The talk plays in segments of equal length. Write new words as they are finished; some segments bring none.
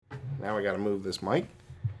Now I got to move this mic,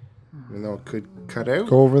 even though it could cut out.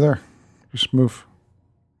 Go over there. Just move.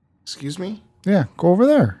 Excuse me? Yeah, go over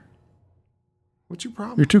there. What's your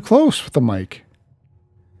problem? You're too close with the mic.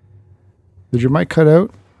 Did your mic cut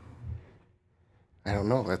out? I don't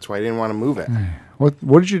know. That's why I didn't want to move it.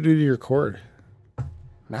 What did you do to your cord?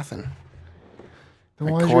 Nothing. Then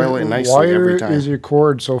I why is coil your- it nicely why every time. is your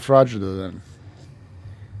cord so fragile then?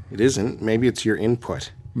 It isn't. Maybe it's your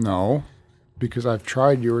input. No, because I've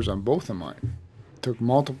tried yours on both of mine. Took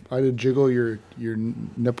multiple. I had to jiggle your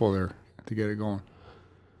nipple there to get it going.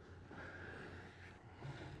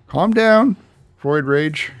 Calm down, Freud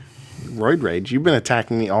rage. Roid rage. You've been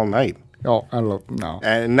attacking me all night. Oh, I don't know.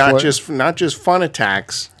 And not What? just fun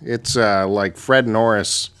attacks. It's like Fred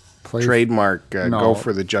Norris trademark. No. Go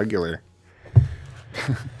for the jugular.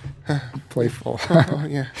 Playful, Oh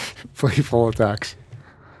yeah. playful attacks.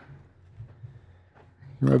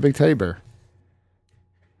 You're a big teddy bear.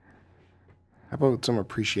 How about some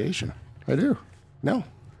appreciation? I do. No.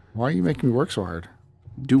 Why are you making me work so hard?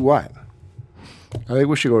 Do what? I think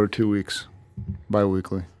we should go to 2 weeks,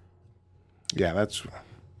 bi-weekly. Yeah, that's.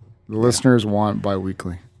 The listeners want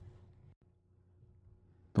bi-weekly.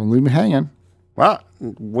 Don't leave me hanging. Well,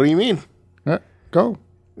 what do you mean? Go.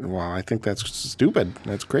 Well, I think that's stupid.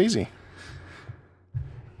 That's crazy.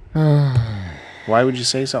 Why would you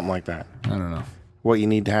say something like that? I don't know. What you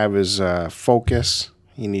need to have is focus.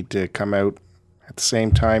 You need to come out at the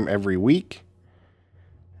same time every week.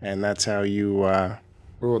 And that's how you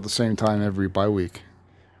We're at the same time every bi-week.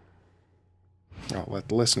 I'll let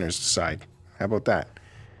the listeners decide. How about that?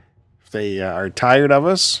 If they are tired of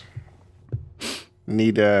us,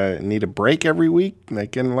 need a break every week, they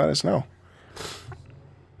can let us know.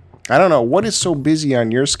 I don't know. What is so busy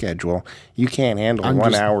on your schedule you can't handle I'm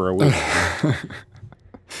 1 just- hour a week?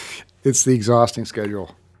 It's the exhausting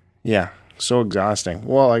schedule. Yeah, so exhausting.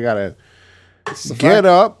 Well, I got to the get fact-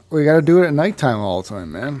 up. We got to do it at nighttime all the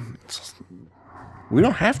time, man. We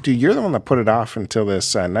don't have to. You're the one that put it off until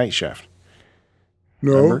this night shift.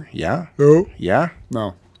 No. Remember? Yeah. No. Yeah.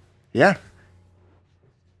 No. Yeah.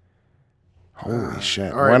 Holy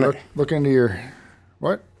shit. All right, When- look into your...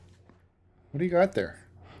 What? What do you got there?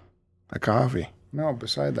 a coffee. No,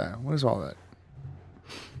 beside that. What is all that?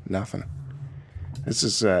 Nothing. This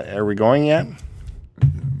is, are we going yet?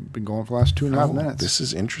 Been going for the last 2.5 minutes. This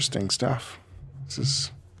is interesting stuff. This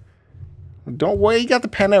is. Don't. What you got the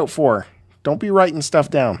pen out for? Don't be writing stuff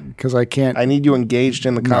down. Because I can't... I need you engaged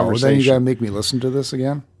in the No, conversation. then you got to make me listen to this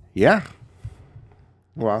again? Yeah.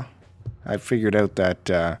 Well, I figured out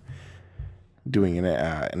that doing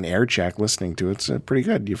an air check, listening to it's pretty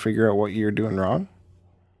good. You figure out what you're doing wrong,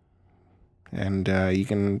 and you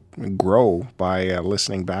can grow by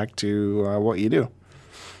listening back to what you do.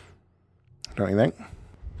 Don't you think?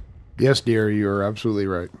 Yes, dear, you are absolutely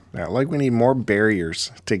right. Like we need more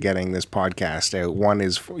barriers to getting this podcast out. One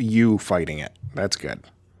is you fighting it. That's good.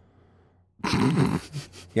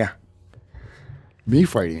 Yeah. Me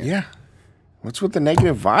fighting it? Yeah. What's with the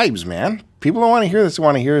negative vibes, man? People don't want to hear this. They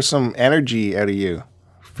want to hear some energy out of you.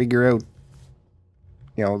 Figure out,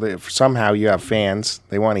 that somehow you have fans.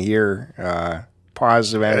 They want to hear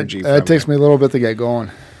positive energy. That takes me a little bit to get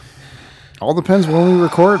going. All depends when we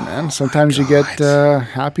record, man. Sometimes you get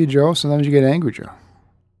happy Joe. Sometimes you get angry Joe.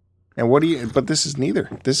 And but this is neither.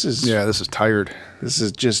 This is, this is tired. This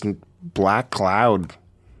is just black cloud.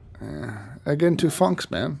 I get into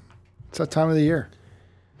funks, man. It's that time of the year.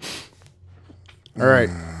 All right.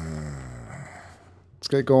 Let's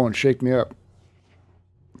get going. Shake me up.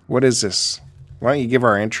 What is this? Why don't you give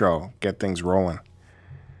our intro, get things rolling?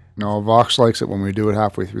 No, Vox likes it when we do it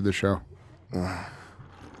halfway through the show.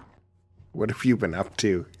 What have you been up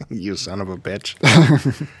to, you son of a bitch?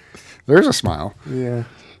 There's a smile. Yeah.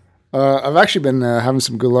 I've actually been having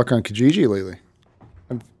some good luck on Kijiji lately.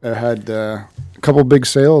 I've had a couple big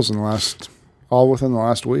sales all within the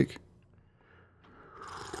last week.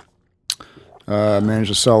 Managed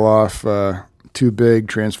to sell off 2 big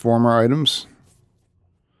transformer items.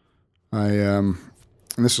 And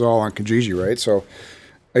this is all on Kijiji, right? So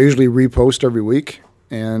I usually repost every week,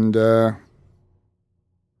 and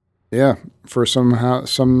for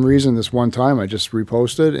some reason, this one time I just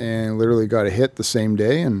reposted and literally got a hit the same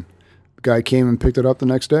day, and the guy came and picked it up the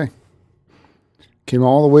next day. Came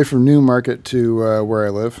all the way from Newmarket to where I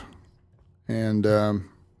live, and the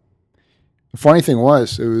funny thing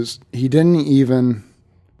was, he didn't even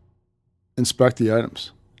inspect the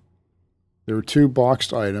items. There were 2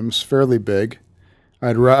 boxed items, fairly big. I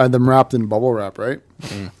had them wrapped in bubble wrap, right?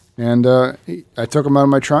 Mm. And I took them out of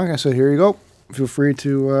my trunk. I said, "Here you go. Feel free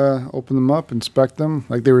to open them up, inspect them."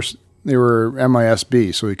 Like they were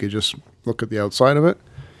MISB, so you could just look at the outside of it.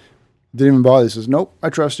 Didn't even bother. He says, nope, I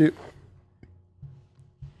trust you.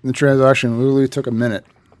 And the transaction literally took a minute.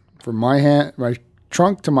 From my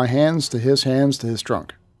trunk to my hands to his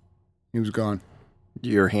trunk. He was gone.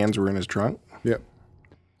 Your hands were in his trunk? Yep.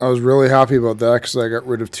 I was really happy about that because I got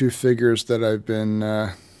rid of 2 figures that I've been...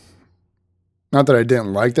 not that I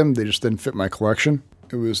didn't like them, they just didn't fit my collection.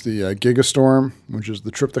 It was the Gigastorm, which is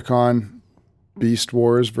the Trypticon Beast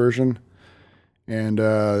Wars version, and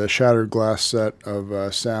the Shattered Glass set of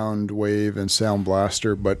Soundwave and Sound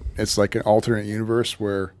Blaster, but it's like an alternate universe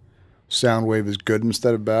where Soundwave is good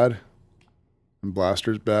instead of bad, and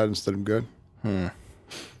Blaster is bad instead of good. And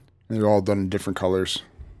they're all done in different colors.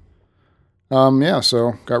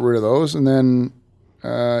 So got rid of those, and then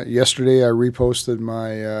yesterday I reposted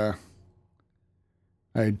my...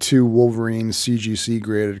 I had 2 Wolverine CGC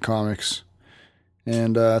graded comics,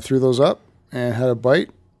 and threw those up and had a bite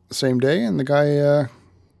the same day. And the guy,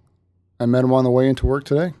 I met him on the way into work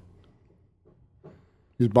today.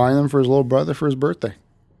 He's buying them for his little brother for his birthday.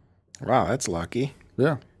 Wow, that's lucky.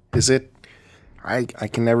 Yeah. Is it? I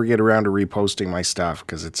can never get around to reposting my stuff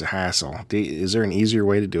because it's a hassle. Is there an easier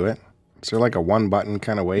way to do it? Is there like a one-button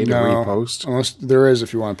kind of way to repost? Unless there is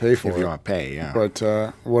if you want to pay for it. If you want to pay, yeah. But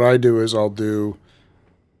what I do is I'll do...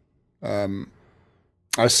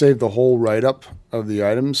 I save the whole write-up of the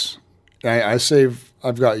items.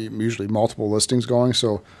 I've got usually multiple listings going,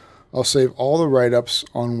 so I'll save all the write-ups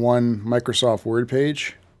on one Microsoft Word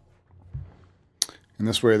page. And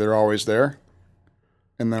this way they're always there.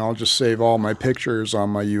 And then I'll just save all my pictures on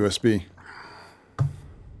my USB.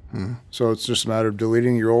 So it's just a matter of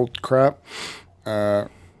deleting your old crap,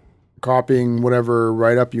 copying whatever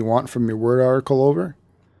write-up you want from your Word article over,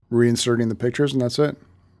 reinserting the pictures, and that's it.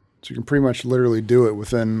 So you can pretty much literally do it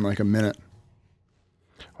within like a minute.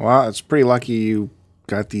 Well, it's pretty lucky you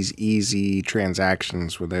got these easy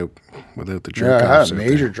transactions without the jerk. Yeah, I had a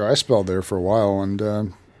major dry spell there for a while,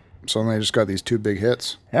 and suddenly I just got these 2 big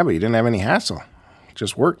hits. Yeah, but you didn't have any hassle. It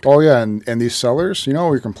just worked. Oh, yeah, and these sellers, we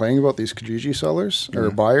were complaining about these Kijiji sellers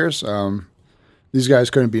or buyers. These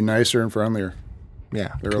guys couldn't be nicer and friendlier. Yeah,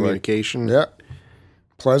 communication.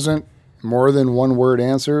 Pleasant, more than one-word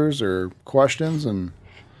answers or questions, and...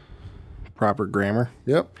 proper grammar.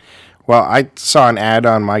 Yep. Well, I saw an ad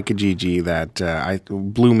on my Kijiji that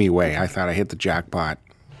blew me away. I thought I hit the jackpot.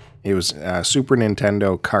 It was Super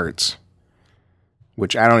Nintendo carts,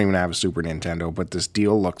 which I don't even have a Super Nintendo, but this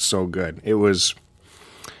deal looked so good. It was,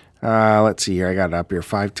 let's see here. I got it up here.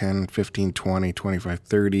 5, 10, 15, 20, 25,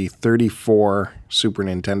 30, 34 Super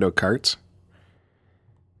Nintendo carts.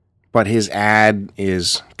 But his ad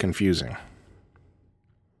is confusing.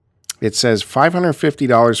 It says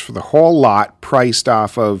 $550 for the whole lot, priced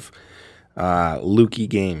off of Lukey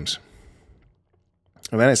Games.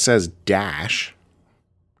 And then it says dash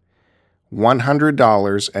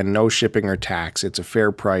 $100 and no shipping or tax. It's a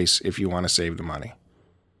fair price if you want to save the money.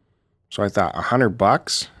 So I thought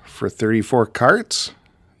 $100 for 34 carts?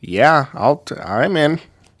 Yeah, I'm in.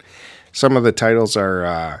 Some of the titles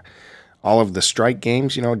are all of the Strike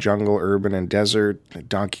games, Jungle, Urban, and Desert,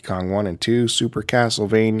 Donkey Kong 1 and 2, Super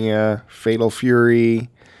Castlevania, Fatal Fury,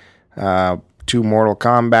 2 Mortal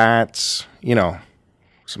Kombats,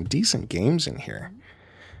 some decent games in here.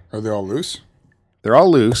 Are they all loose? They're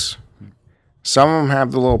all loose. Some of them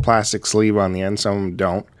have the little plastic sleeve on the end, some of them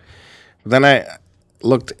don't. But then I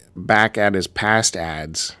looked back at his past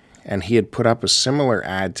ads, and he had put up a similar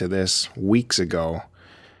ad to this weeks ago,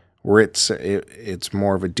 where it's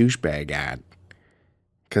more of a douchebag ad,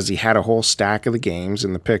 because he had a whole stack of the games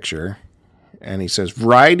in the picture, and he says,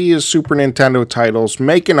 variety of Super Nintendo titles,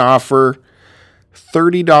 make an offer,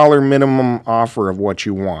 $30 minimum offer of what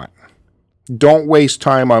you want. Don't waste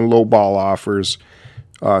time on lowball offers.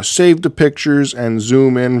 Save the pictures and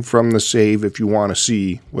zoom in from the save if you want to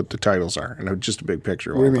see what the titles are. And just a big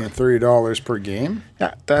picture. What do you mean, $30 per game?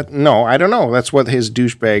 Yeah, no, I don't know. That's what his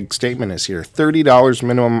douchebag statement is here. $30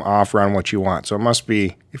 minimum offer on what you want. So it must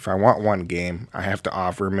be, if I want one game, I have to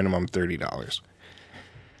offer a minimum $30.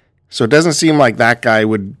 So it doesn't seem like that guy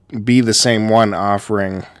would be the same one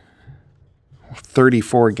offering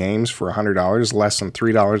 34 games for $100, less than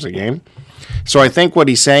 $3 a game. So I think what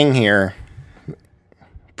he's saying here,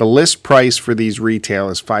 the list price for these retail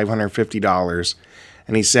is $550,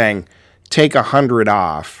 and he's saying take $100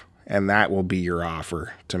 off, and that will be your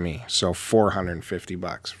offer to me. So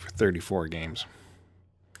 $450 for 34 games.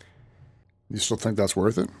 You still think that's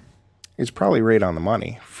worth it? It's probably right on the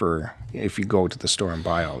money for if you go to the store and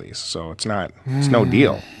buy all these. So it's no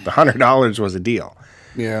deal. The $100 was a deal.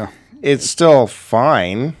 Yeah. It's still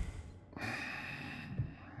fine,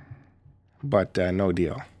 but no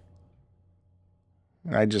deal.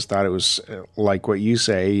 I just thought it was like what you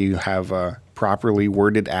say. You have a properly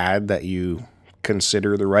worded ad that you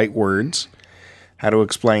consider the right words, how to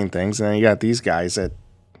explain things, and then you got these guys that,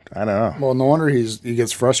 I don't know. Well, no wonder he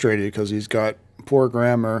gets frustrated because he's got poor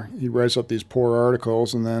grammar. He writes up these poor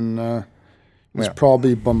articles, and then he's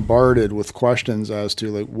probably bombarded with questions as to,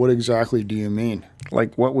 like, what exactly do you mean?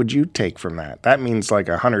 Like, what would you take from that? That means like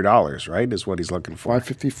 $100, right? Is what he's looking for.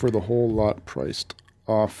 $550 for the whole lot, priced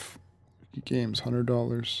off games.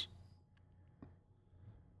 $100.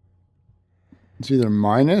 It's either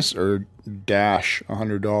minus or dash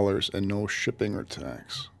 $100 and no shipping or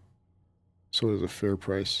tax. So it is a fair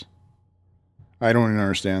price. I don't even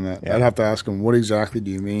understand that. Yeah. I'd have to ask him, what exactly do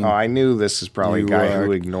you mean? Oh, I knew this is probably a guy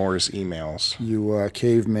who ignores emails. You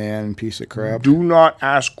caveman piece of crap. Do not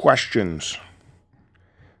ask questions.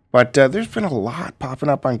 But there's been a lot popping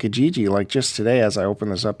up on Kijiji. Like just today, as I open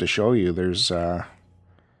this up to show you, there's Orig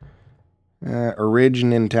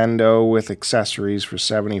Nintendo with accessories for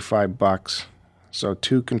 $75. So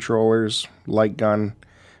 2 controllers, light gun,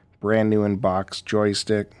 brand new in box,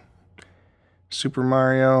 joystick, Super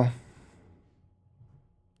Mario.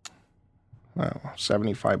 Oh,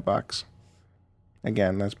 $75.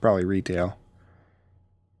 Again, that's probably retail.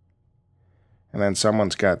 And then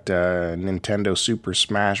someone's got Nintendo Super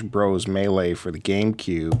Smash Bros. Melee for the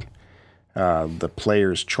GameCube, the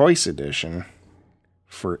Player's Choice Edition,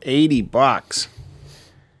 for $80.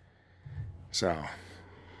 So,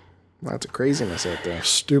 lots of craziness out there.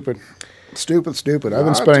 Stupid. I've been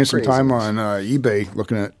spending some time on eBay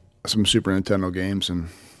looking at some Super Nintendo games, and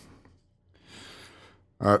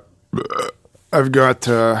I've got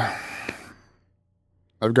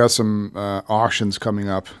some auctions coming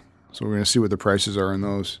up, so we're going to see what the prices are on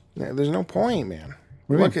those. Yeah, there's no point, man.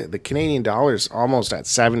 Look at the Canadian dollar's almost at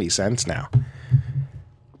 70 cents now.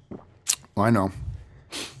 I know.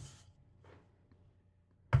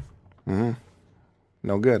 Mm-hmm.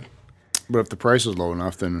 No good. But if the price is low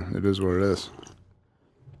enough, then it is what it is.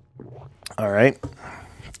 All right.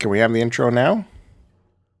 Can we have the intro now?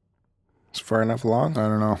 It's far enough along? I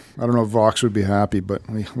don't know. I don't know if Vox would be happy, but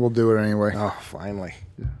we'll do it anyway. Oh, finally.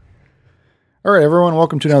 All right, everyone.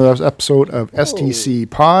 Welcome to another episode of STC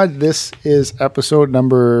Pod. This is episode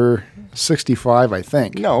number 65, I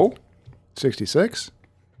think. No. 66?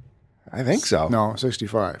 I think so. No,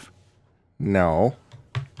 65. No.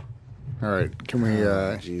 All right. Can we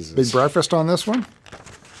Jesus. big breakfast on this one?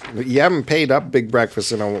 You haven't paid up Big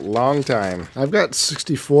Breakfast in a long time. I've got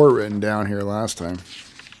 64 written down here last time.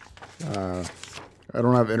 I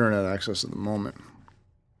don't have internet access at the moment.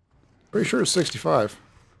 Pretty sure it's 65.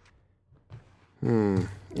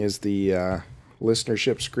 Is the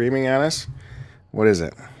listenership screaming at us? What is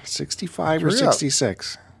it? 65 or Hurry up.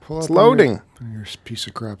 66? Pull It's up on loading. Your piece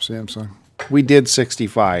of crap Samsung. We did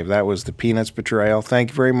 65. That was the Peanuts betrayal. Thank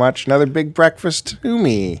you very much. Another big breakfast to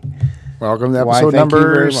me. Welcome to Why, episode thank you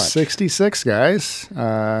very number much. 66, guys.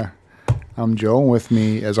 I'm Joe, and with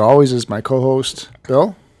me, as always, is my co-host,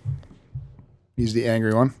 Bill. He's the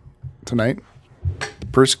angry one tonight. The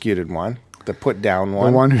persecuted one. The put down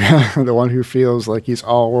one. The one who feels like he's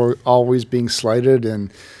always being slighted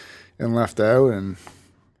and left out, and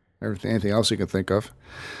anything else you can think of.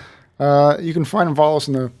 You can find and follow us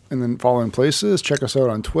in the following places. Check us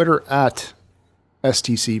out on Twitter at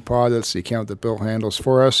STC Pod. That's the account that Bill handles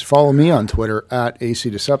for us. Follow me on Twitter at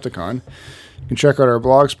AC Decepticon. You can check out our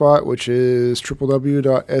blog spot, which is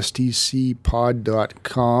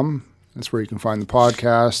www.stcpod.com. That's where you can find the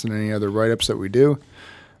podcast and any other write-ups that we do.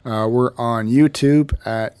 We're on YouTube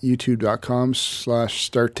at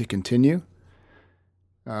youtube.com/starttocontinue.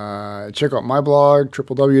 Check out my blog,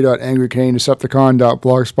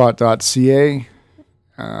 www.angrycanedecepticon.blogspot.ca.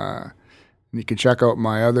 You can check out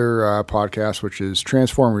my other podcast, which is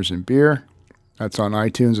Transformers and Beer. That's on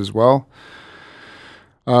iTunes as well.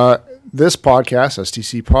 This podcast,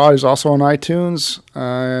 STC Pod, is also on iTunes.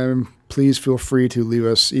 Please feel free to leave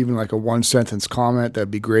us even like a one-sentence comment.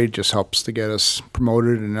 That'd be great. It just helps to get us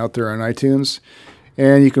promoted and out there on iTunes.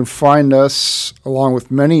 And you can find us, along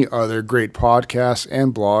with many other great podcasts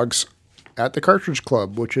and blogs, at the Cartridge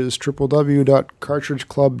Club, which is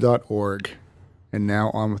www.cartridgeclub.org. And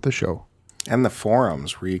now on with the show. And the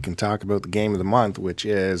forums, where you can talk about the game of the month, which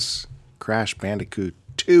is Crash Bandicoot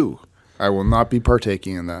 2. I will not be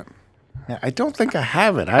partaking in that. I don't think I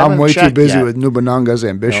have it. I'm way too busy with Nubunanga's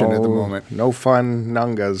Ambition at the moment. No fun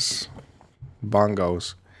Nungas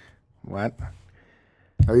bongos. What?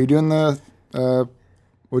 Are you doing the, what'd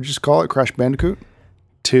you just call it, Crash Bandicoot?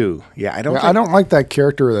 2. Yeah, I don't like that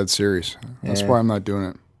character of that series. That's why I'm not doing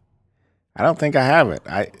it. I don't think I have it.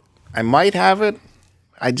 I might have it.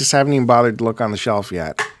 I just haven't even bothered to look on the shelf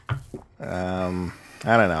yet.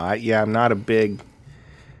 I don't know. I'm not a big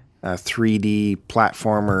 3D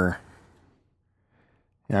platformer.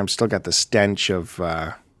 I'm still got the stench of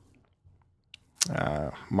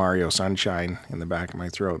Mario Sunshine in the back of my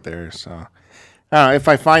throat there. So if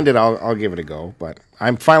I find it, I'll give it a go. But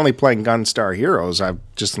I'm finally playing Gunstar Heroes. I've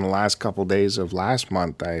just in the last couple days of last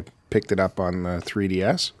month, I picked it up on the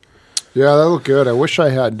 3DS. Yeah, that looked good. I wish I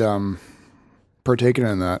had partaken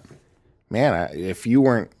in that. Man, if you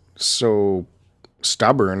weren't so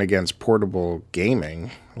stubborn against portable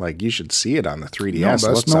gaming, like you should see it on the 3DS.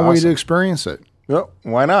 No, that's no way to experience it. Well,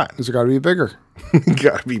 why not? It's got to be bigger.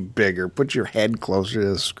 Got to be bigger. Put your head closer to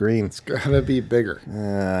the screen. It's got to be bigger.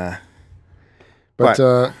 But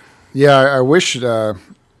yeah, I wish. You know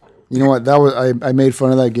what? That was I made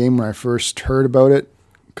fun of that game when I first heard about it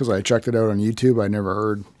because I checked it out on YouTube. I never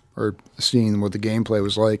heard or seen what the gameplay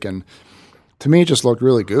was like, and to me, it just looked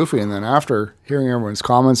really goofy. And then after hearing everyone's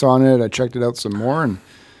comments on it, I checked it out some more, and I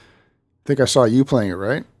think I saw you playing it,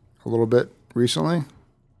 right? A little bit recently.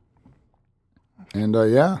 And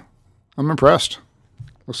yeah, I'm impressed.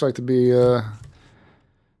 Looks like to be.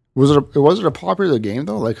 Was it a popular game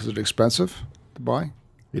though? Like, is it expensive to buy?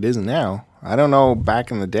 it is now. I don't know. Back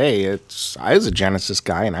in the day, I was a Genesis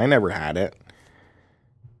guy and I never had it.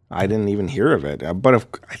 I didn't even hear of it. But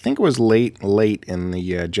I think it was late in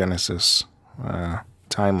the Genesis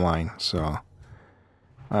timeline. So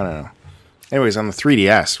I don't know. Anyways, on the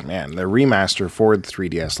 3DS, man, the remaster for the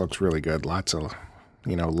 3DS looks really good. Lots of,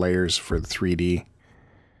 layers for the 3D.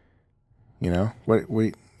 What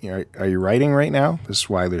are you writing right now? This is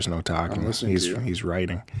why there's no talking. I'm listening to you. He's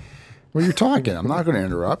writing. Well, you're talking. I'm not going to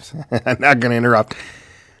interrupt. I'm not going to interrupt.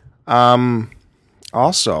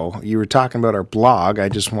 Also, you were talking about our blog. I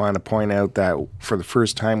just wanted to point out that for the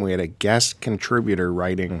first time, we had a guest contributor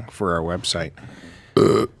writing for our website.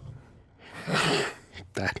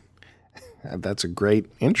 That's a great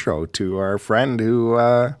intro to our friend who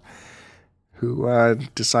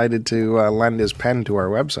decided to lend his pen to our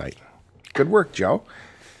website. Good work, Joe.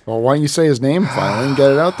 Well, why don't you say his name finally and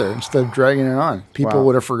get it out there instead of dragging it on? People Well,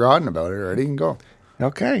 would have forgotten about it already. You can go.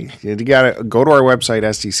 Okay. You got to go to our website,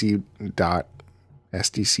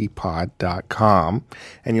 sdcpod.com,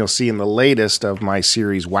 and you'll see in the latest of my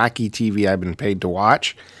series, Wacky TV I've Been Paid to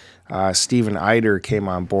Watch, Stephen Eider came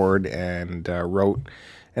on board and wrote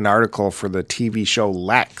an article for the TV show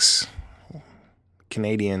Lex,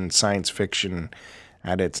 Canadian science fiction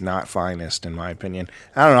at its not finest, in my opinion.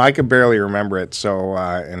 I don't know. I could barely remember it. So,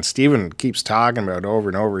 and Stephen keeps talking about it over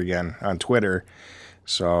and over again on Twitter.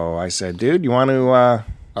 So I said, dude, you want to...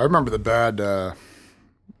 I remember the bad...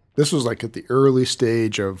 this was like at the early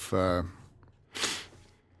stage of... what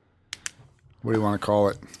do you want to call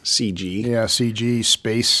it? CG. Yeah, CG,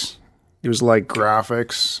 space. It was like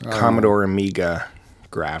graphics. Commodore Amiga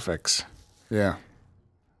graphics. Yeah.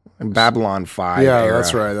 And Babylon 5 Yeah, era.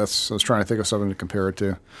 that's right. I was trying to think of something to compare it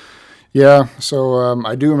to. Yeah, so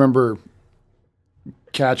I do remember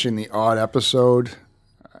catching the odd episode.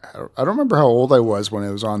 I don't remember how old I was when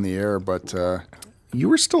it was on the air, but You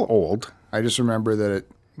were still old. I just remember that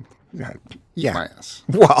it... Yeah. My ass.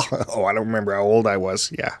 Well, I don't remember how old I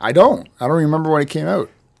was. Yeah. I don't remember when it came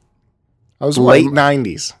out. I was Late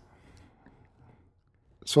 90s.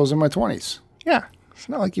 So I was in my 20s. Yeah. It's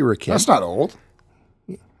not like you were a kid. That's not old.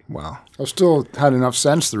 Well, I still had enough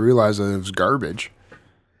sense to realize that it was garbage.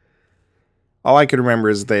 all I could remember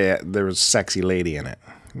is there was a sexy lady in it.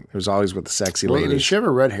 It was always with the sexy Well, lady. did she have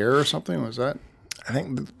red hair or something? Was that? I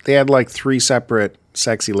think they had like 3 separate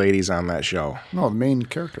sexy ladies on that show. No, the main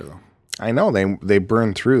character, though. I know they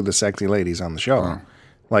burned through the sexy ladies on the show.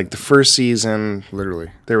 Like the first season,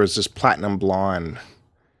 Literally. there was this platinum blonde,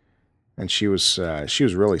 and she was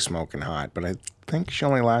really smoking hot. But I think she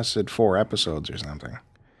only lasted 4 episodes or something,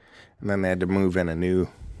 and then they had to move in a new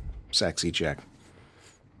sexy chick.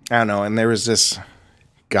 I don't know. And there was this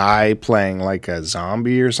guy playing like a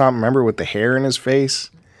zombie or something. Remember, with the hair in his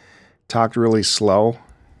face, talked really slow.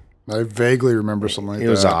 I vaguely remember something like that. It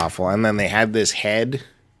was awful. And then they had this head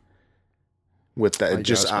with the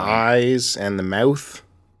just guess, man. eyes and the mouth.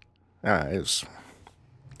 It was.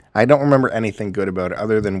 I don't remember anything good about it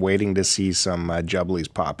other than waiting to see some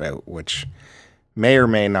jubblies pop out, which may or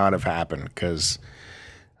may not have happened because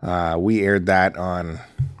we aired that on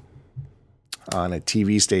a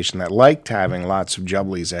TV station that liked having lots of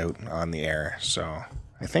jubblies out on the air. So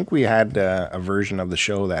I think we had a version of the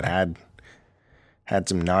show that had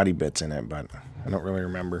some naughty bits in it, but I don't really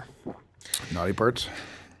remember. Naughty parts.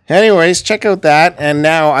 Anyways, check out that. And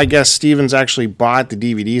now I guess Steven's actually bought the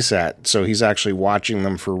DVD set, so he's actually watching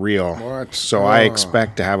them for real. What? So I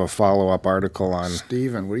expect to have a follow-up article on...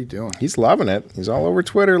 Steven, what are you doing? He's loving it. He's all over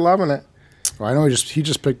Twitter loving it. Well, I know he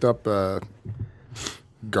just picked up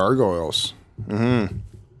Gargoyles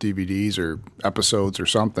DVDs or episodes or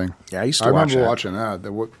something. Yeah, I used to I watch remember that. watching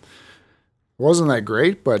that. Wasn't that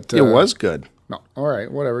great? But It was good. No, all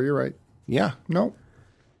right, whatever. You're right. Yeah. No,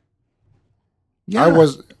 Yeah. I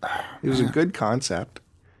was. It was a good concept.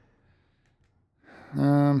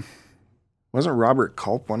 Um, Wasn't Robert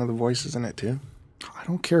Culp one of the voices in it too? I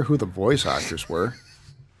don't care who the voice actors were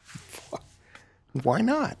Why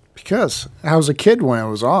not? because I was a kid when it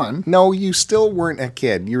was on. No, you still weren't a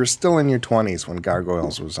kid. You were still in your 20s when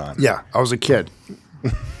Gargoyles was on. Yeah, I was a kid.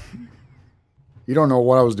 You don't know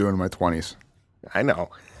what I was doing in my 20s. I know.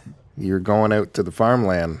 You're going out to the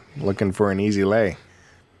farmland looking for an easy lay.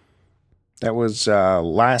 That was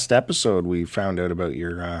last episode we found out about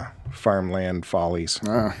your farmland follies.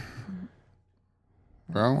 Well,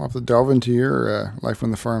 I'll have to delve into your life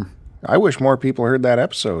on the farm. I wish more people heard that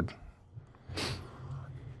episode.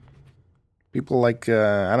 People like,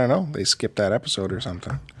 I don't know, they skipped that episode or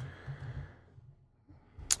something.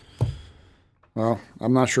 Well,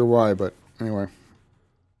 I'm not sure why, but anyway.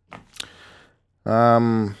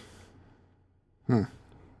 Is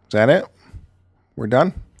that it? We're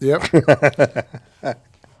done? Yep.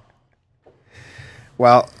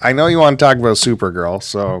 Well, I know you want to talk about Supergirl,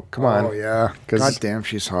 so come on. Oh, yeah. 'Cause- God damn,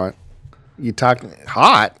 she's hot. You talk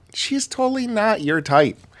hot? She's totally not your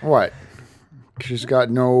type. What? She's got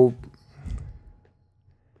no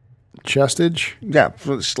chestage? Yeah,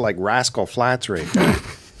 it's like Rascal Flats right there.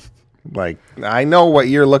 Like, I know what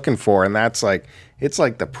you're looking for, and that's like, it's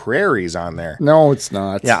like the prairies on there. No, it's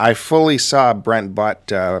not. Yeah, I fully saw Brent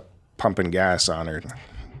Butt pumping gas on her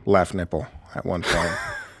left nipple at one point.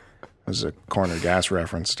 It was a corner gas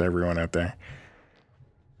reference to everyone out there.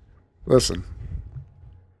 Listen.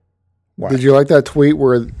 What? Did you like that tweet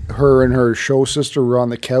where her and her show sister were on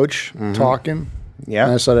the couch talking? Yeah.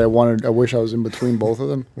 And I said I wish I was in between both of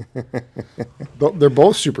them. They're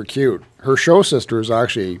both super cute. Her show sister is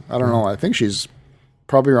actually, I don't know, I think she's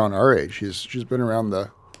probably around our age. She's been around the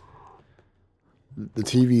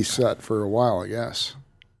TV set for a while, I guess.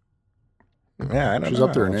 Yeah, I don't She's know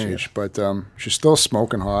up there how in old she age, is. but she's still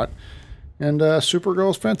smoking hot. And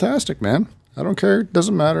Supergirl's fantastic, man. I don't care. It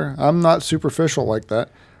doesn't matter. I'm not superficial like that.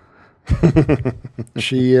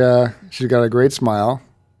 She's got a great smile.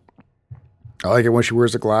 I like it when she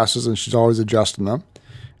wears the glasses and she's always adjusting them.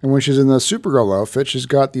 And when she's in the Supergirl outfit, she's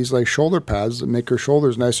got these like shoulder pads that make her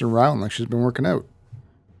shoulders nice and round, like she's been working out.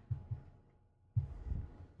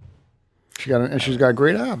 She's got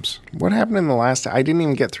great abs. What happened in the last? I didn't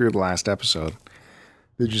even get through the last episode.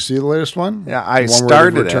 Did you see the latest one? Yeah, I The one where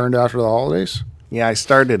started they it. returned after the holidays. Yeah, I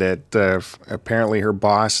started it. Apparently, her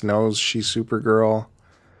boss knows she's Supergirl,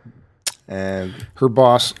 and Her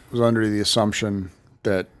boss was under the assumption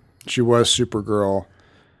that she was Supergirl,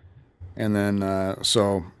 and then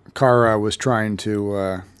so Kara was trying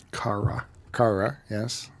to Kara,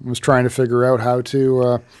 yes, was trying to figure out how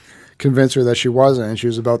to convince her that she wasn't, and she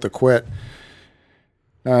was about to quit.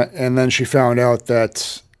 And then she found out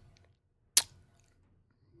that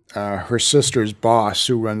her sister's boss,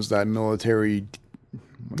 who runs that military,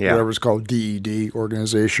 whatever's called DED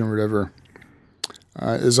organization, or whatever,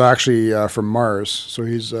 is actually from Mars. So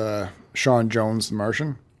he's Sean Jones, the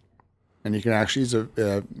Martian, and he can actually he's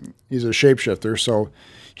a shapeshifter. So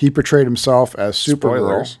he portrayed himself as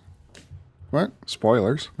Supergirl. Spoilers. What?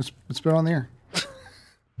 Spoilers. It's been on the air.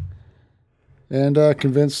 And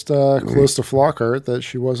convinced Callista Flockhart that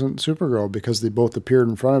she wasn't Supergirl because they both appeared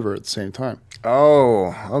in front of her at the same time.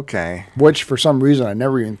 Oh, okay. Which, for some reason, I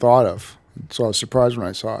never even thought of. So I was surprised when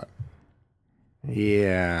I saw it.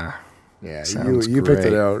 Yeah. Yeah, Sounds you picked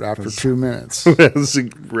great. it out after 2 minutes. That's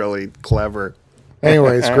really clever.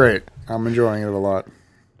 Anyway, it's great. I'm enjoying it a lot.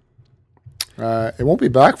 It won't be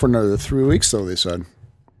back for another 3 weeks, though, they said.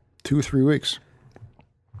 2-3 weeks.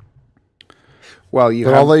 Well,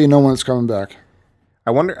 But I'll let you know when it's coming back.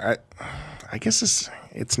 I wonder. I guess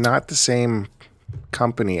it's not the same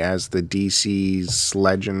company as the DC's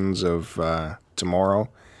Legends of Tomorrow.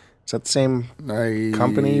 Is that the same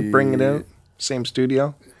company bringing it out? Same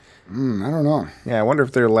studio? I don't know. Yeah, I wonder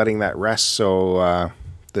if they're letting that rest so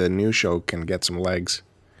the new show can get some legs.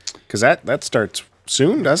 Because that starts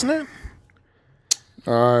soon, doesn't it?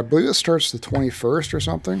 I believe it starts the 21st or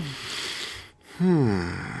something.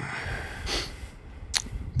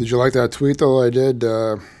 Did you like that tweet, though, I did?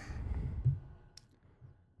 Where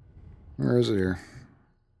is it here?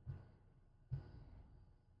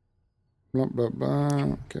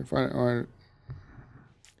 Can't find it. Oh,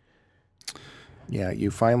 Yeah, you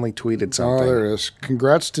finally tweeted oh, something. there it is.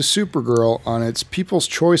 Congrats to Supergirl on its People's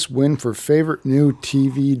Choice win for favorite new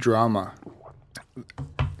TV drama.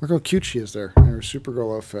 Look how cute she is there in her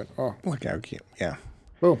Supergirl outfit. Oh, Look how cute. Yeah.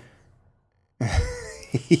 oh,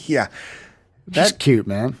 Yeah. that's cute,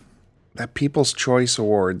 man. That People's Choice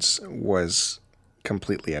Awards was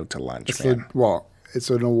completely out to lunch, It's man. it's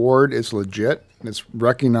an award. It's legit. It's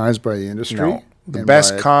recognized by the industry. No. The and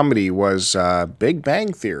best by- comedy was Big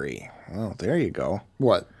Bang Theory. Oh, there you go.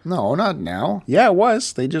 What? No, not now. Yeah, it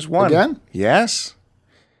was. They just won. Again? Yes.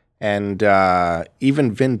 And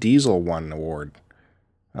even Vin Diesel won an award.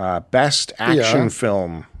 Best action Yeah.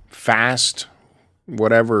 film, Fast,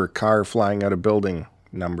 whatever car flying out of building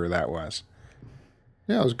number that was.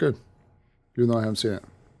 Yeah, it was good. Even though I haven't seen it.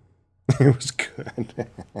 It was good.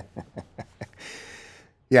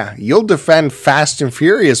 Yeah, you'll defend Fast and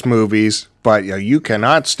Furious movies, but you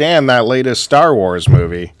cannot stand that latest Star Wars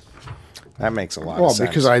movie. That makes a lot of Well, sense.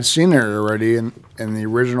 because I'd seen it already in the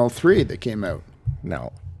original 3 that came out.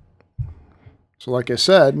 No. So, like I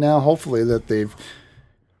said, now hopefully that they've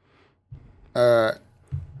No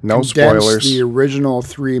condensed spoilers. the original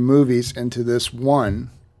 3 movies into this one.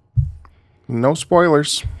 No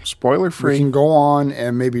spoilers. Spoiler We free. can go on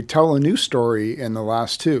and maybe tell a new story in the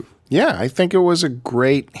last 2. Yeah, I think it was a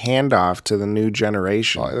great handoff to the new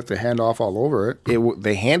generation. I have to hand off all over it.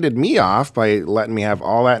 They handed me off by letting me have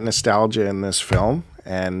all that nostalgia in this film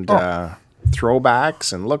and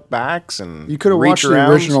throwbacks and lookbacks and You could have watched the reach-arounds.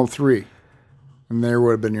 original 3, and there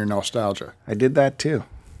would have been your nostalgia. I did that too.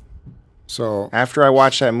 So, After I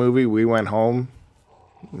watched that movie, we went home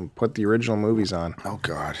and put the original movies on. oh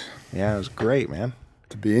God, Yeah, it was great, man.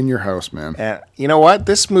 to be in your house, man. And you know what?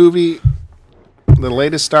 This movie, the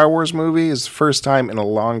latest Star Wars movie, is the first time in a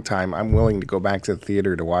long time I'm willing to go back to the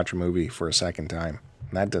theater to watch a movie for a second time.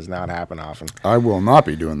 And that does not happen often. I will not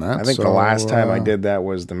be doing that. I think the last time I did that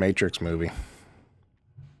was the Matrix movie.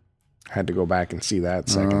 Had to go back and see that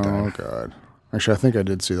second Oh time. God, actually, I think I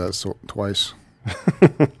did see that twice.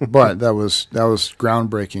 But that was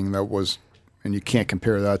groundbreaking. And you can't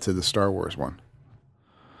compare that to the Star Wars one.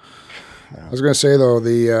 I was going to say though,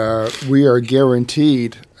 we are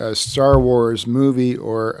guaranteed a Star Wars movie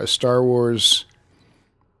or a Star Wars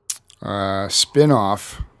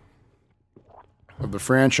spin-off of the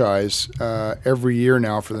franchise every year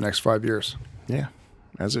now for the next 5 years. Yeah,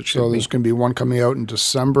 as it should So be. there's going to be one coming out in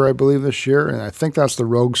December, I believe, this year, and I think that's the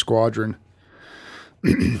Rogue Squadron.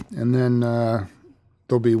 And then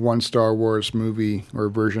there'll be one Star Wars movie or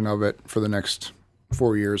version of it for the next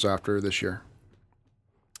 4 years after this year.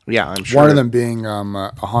 Yeah, I'm sure. One of them being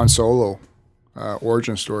a Han Solo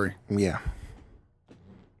origin story. Yeah.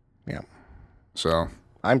 Yeah. So,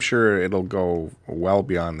 I'm sure it'll go well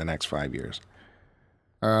beyond the next 5 years.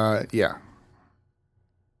 yeah.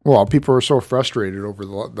 Well, people are so frustrated over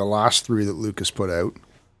the last 3 that Lucas put out.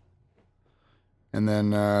 And then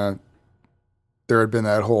there had been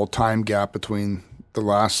that whole time gap between the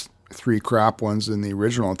last 3 crap ones and the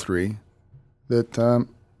original 3 that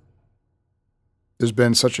there's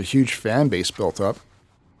been such a huge fan base built up.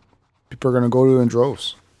 People are going to go to it in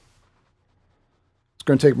droves. It's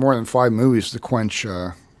going to take more than 5 movies to quench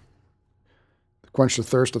the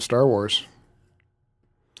thirst of Star Wars.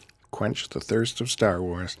 Quench the thirst of Star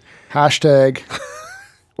Wars. Hashtag.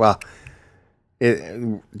 Well,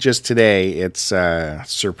 just today, it's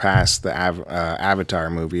surpassed the Avatar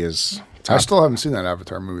movie as I still haven't seen that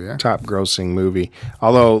Avatar movie yet. top grossing movie.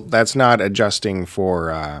 Although that's not adjusting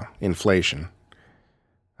for inflation.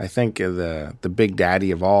 I think the big daddy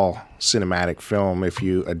of all cinematic film, if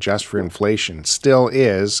you adjust for inflation, still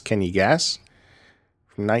is, can you guess?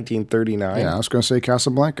 From 1939? Yeah, I was going to say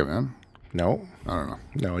Casablanca, man. No. I don't know.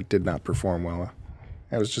 No, it did not perform well.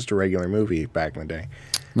 That was just a regular movie back in the day.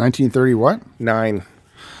 1930 what? 9.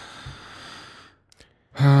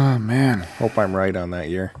 Oh, man. Hope I'm right on that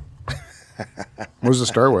year. What does it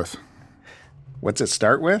start with? What's it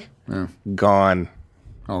start with? Yeah. Gone.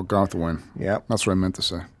 Oh, Gone with the Wind. Yep. That's what I meant to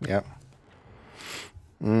say. Yep.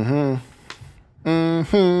 Man.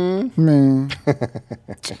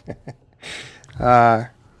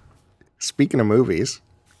 Speaking of movies,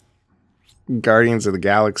 Guardians of the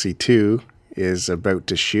Galaxy 2 is about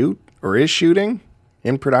to shoot, or is shooting,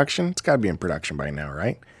 in production. It's got to be in production by now,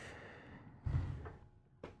 right?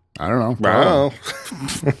 I don't know. Wow.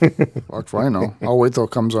 Fuck if I know. I'll wait till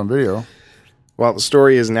it comes on video. Well, the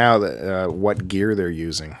story is now that what gear they're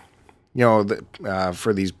using. You know,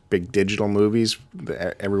 for these big digital movies,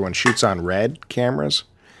 everyone shoots on RED cameras.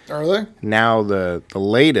 Are they? Now the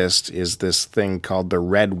llaest is this thing called the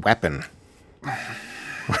Red Weapon,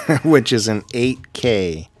 which is an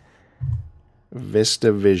 8K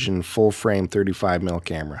VistaVision full frame 35mm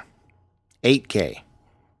camera. 8K.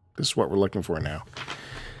 This is what we're looking for now.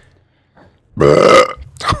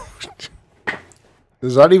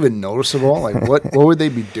 Is that even noticeable? Like, what would they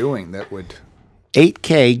be doing that would...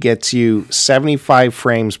 8K gets you 75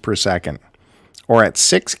 frames per second. Or at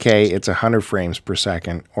 6K, it's 100 frames per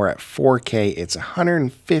second. Or at 4K, it's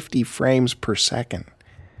 150 frames per second.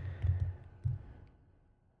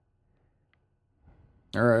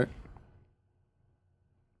 All right.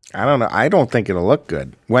 I don't know. I don't think it'll look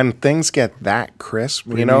good. When things get that crisp,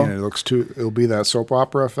 What do you know? mean? It'll be that soap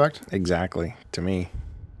opera effect? Exactly. To me.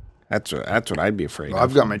 That's what I'd be afraid Well, of.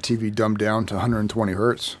 I've got my TV dumbed down to 120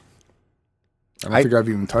 hertz. I don't think I've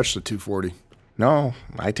even touched the 240. No,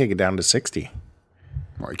 I take it down to 60.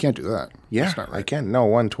 Well, you can't do that. Yeah, That's not right. I can. No,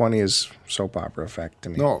 120 is soap opera effect to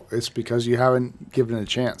me. No, it's because you haven't given it a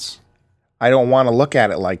chance. I don't want to look at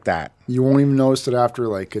it like that. You won't even notice it after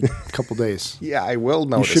like a couple days. Yeah, I will You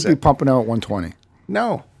notice should be pumping out 120.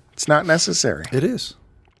 No, it's not necessary. It is.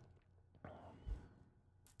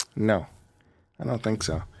 No, I don't think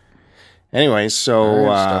so. Anyway, so All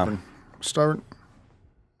right, stubborn.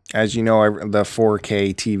 as you know, the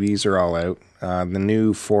 4K TVs are all out. The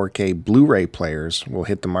new 4K Blu-ray players will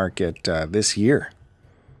hit the market this year.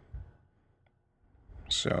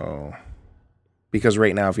 So, because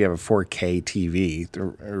right now, if you have a 4K TV, the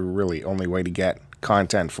really only way to get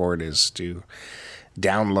content for it is to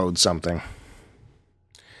download something.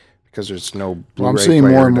 Because there's no Blu-ray I'm seeing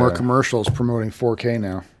player more and more commercials promoting 4K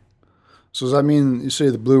now. So does that mean you say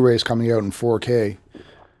the Blu-ray's coming out in 4K?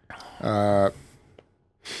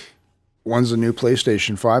 When's the new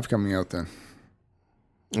PlayStation 5 coming out then?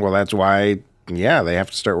 Well, that's why, yeah, they have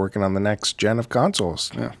to start working on the next gen of consoles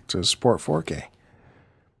to support 4K.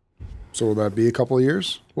 So will that be a couple of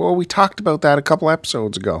years? Well, we talked about that a couple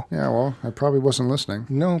episodes ago. Yeah, well, I probably wasn't listening.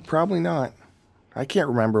 No, probably not. I can't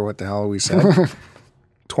remember what the hell we said.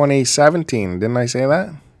 2017, didn't I say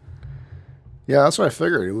that? Yeah, that's what I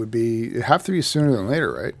figured. It'd have to be sooner than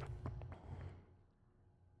later, right?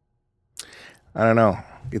 I don't know.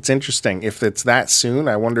 It's interesting. If it's that soon,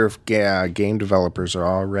 I wonder if game developers are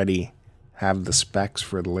already have the specs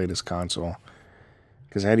for the latest console.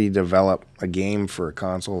 Because how do you develop a game for a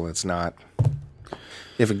console that's not...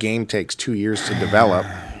 If a game takes 2 years to develop,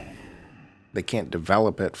 they can't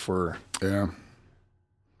develop it for... Yeah.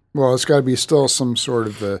 Well, it's got to be still some sort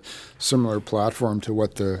of a similar platform to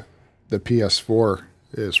what the PS4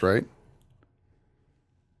 is, right?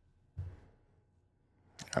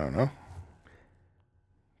 I don't know.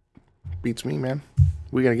 Beats me, man.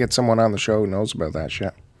 We got to get someone on the show who knows about that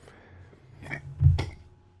shit.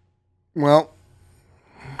 Well...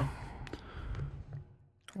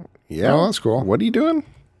 Yeah. Oh, that's cool. What are you doing?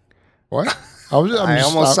 What? I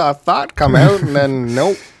almost saw a thought come out and then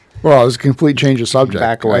nope. Well, it was a complete change of subject.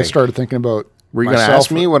 Back away. I started thinking about Were you going to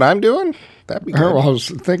ask me what I'm doing? That'd be good. Well, I was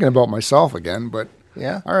thinking about myself again, but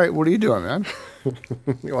Yeah. all right, what are you doing, man?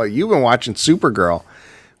 Well, you've been watching Supergirl,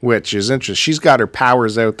 which is interesting. She's got her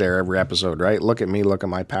powers out there every episode, right? Look at me, look at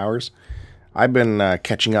my powers. I've been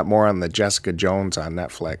catching up more on the Jessica Jones on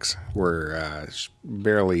Netflix, where she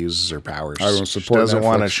barely uses her powers. I don't support She doesn't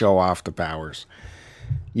want to Netflix. show off the powers.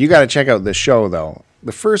 You got to check out this show, though.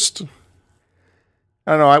 The first,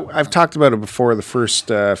 I don't know, I've talked about it before. The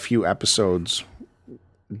first few episodes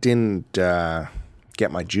didn't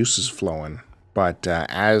get my juices flowing. But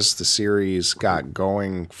as the series got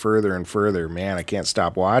going further and further, man, I can't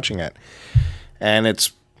stop watching it. And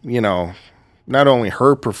it's, not only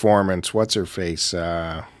her performance, what's her face?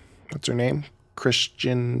 What's her name?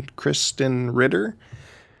 Kristen Ritter.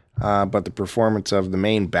 But the performance of the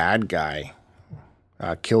main bad guy,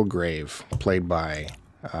 Kilgrave, played by...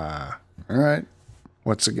 All right.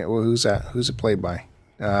 who's that? Who's it played by?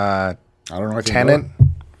 I don't know. I can Tennant?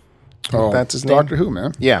 Oh, That's his name? Doctor Who,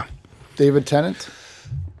 man. Yeah. David Tennant.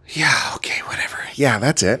 Yeah, okay, whatever. Yeah,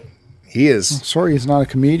 that's it. He is... Sorry, he's not a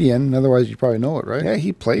comedian. Otherwise, you probably know it, right? Yeah,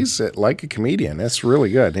 he plays it like a comedian. It's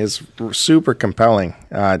really good. It's super compelling.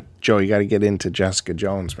 Joe, you got to get into Jessica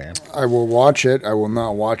Jones, man. I will watch it. I will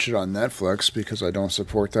not watch it on Netflix because I don't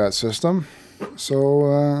support that system.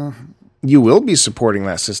 So, You will be supporting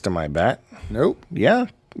that system, I bet. nope. Yeah.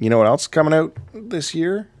 You know what else is coming out this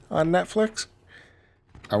year on Netflix?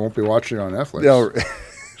 I won't be watching it on Netflix.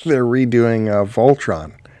 They're redoing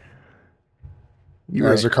Voltron. You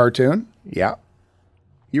were As a cartoon? yeah.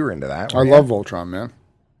 You were into that. I weren't love Voltron, man.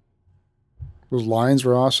 Those lines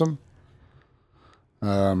were awesome.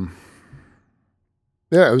 Yeah,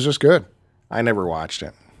 it was just good. you? I never watched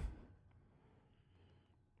it.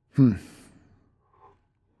 Yeah,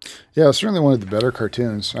 it's certainly one of the better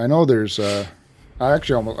cartoons. I know there's. I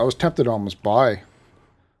was tempted to almost buy.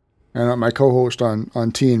 And my co-host on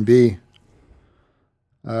T&B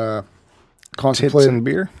Tits contemplated and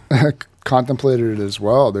beer? contemplated it as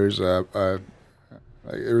well. There's a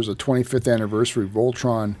There was a 25th anniversary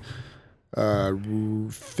Voltron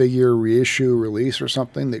figure reissue release or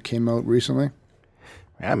something that came out recently.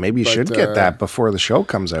 Yeah, maybe you should get that before the show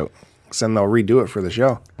comes out. So then they'll redo it for the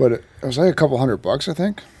show. But it was like a couple $100, I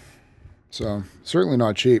think. So certainly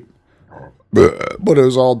not cheap. But it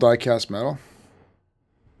was all die-cast metal.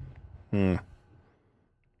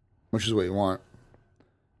 Which is what you want.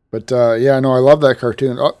 But yeah, no, I love that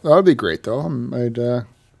cartoon. Oh, that would be great, though.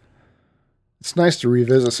 It's nice to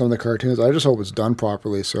revisit some of the cartoons. I just hope it's done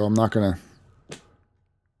properly, so I'm not going to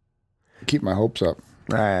keep my hopes up.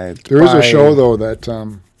 Right. There is a show, though,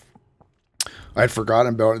 that I'd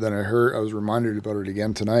forgotten about it. Then I was reminded about it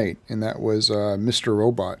again tonight, and that was Mr.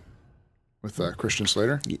 Robot with Christian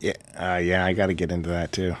Slater. Yeah, yeah, I got to get into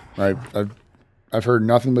that too. I've heard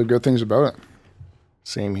nothing but good things about it.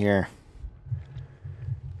 Same here.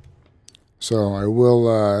 So I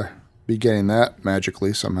will be getting that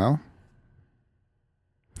magically somehow.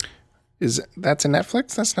 That's a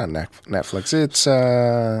Netflix? That's not Netflix. It's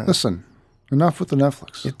Listen, enough with the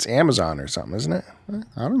Netflix. It's Amazon or something, isn't it?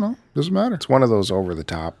 I don't know. Doesn't matter. It's one of those over the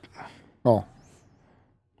top. Oh.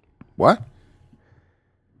 What?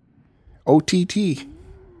 OTT.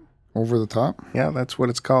 Over the top? Yeah, that's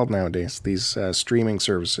what it's called nowadays. These streaming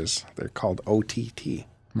services. They're called OTT.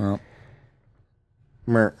 Well,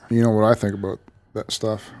 You know what I think about that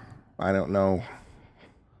stuff. I don't know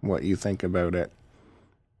what you think about it.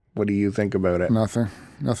 What do you think about it? Nothing.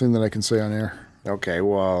 Nothing that I can say on air. Okay,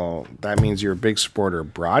 well, that means you're a big supporter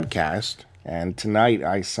of broadcast. And tonight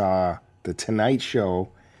I saw The Tonight Show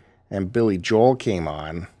and Billy Joel came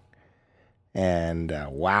on. And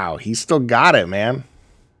wow, he still got it, man.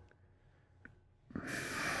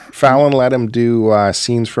 Fallon let him do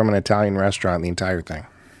scenes from an Italian restaurant, the entire thing.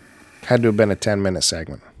 Had to have been a 10-minute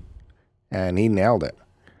segment. And he nailed it.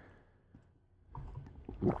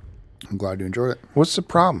 I'm glad you enjoyed it. What's the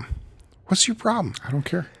problem? What's your problem? I don't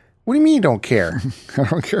care. What do you mean you don't care? I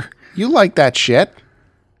don't care. You like that shit.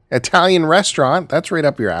 Italian restaurant, that's right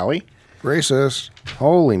up your alley. Racist.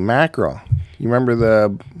 Holy mackerel. You remember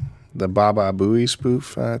the Baba Booey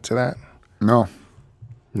spoof to that? No.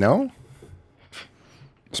 No?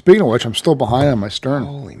 Speaking of which, I'm still behind on my Stern.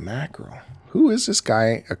 Holy mackerel. Who is this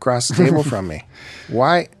guy across the table from me?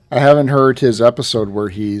 Why? I haven't heard his episode where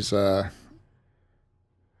he's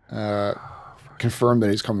confirmed that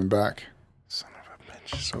he's coming back. Son of a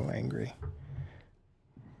bitch. So angry.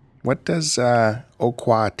 What does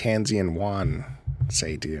Okwa Tansian Wan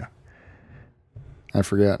say to you? I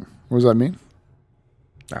forget. What does that mean?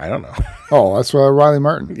 I don't know. Oh, that's Riley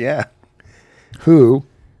Martin. Yeah. Who?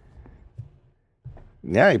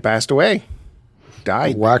 Yeah, he passed away.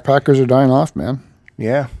 Died. Whack Packers are dying off, man.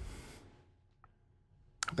 Yeah.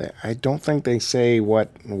 I don't think they say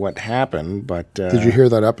what happened, but... Did you hear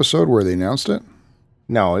that episode where they announced it?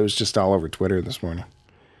 No, it was just all over Twitter this morning.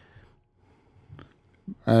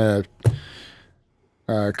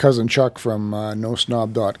 Cousin Chuck from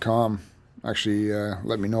nosnob.com actually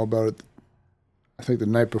let me know about it, I think the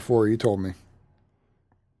night before he told me.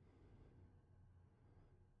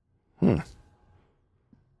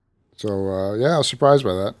 So, yeah, I was surprised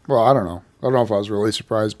by that. Well, I don't know. I don't know if I was really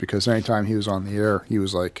surprised because anytime he was on the air, he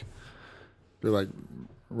was like, they're like,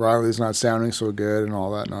 Riley's not sounding so good and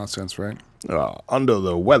all that nonsense, right? Under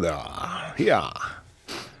the weather. Yeah.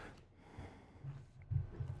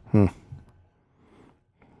 Well,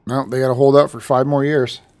 they got to hold out for 5 more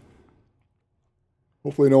years.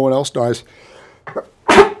 Hopefully no one else dies.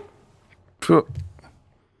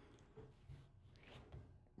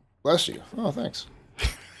 Bless you. Oh, thanks.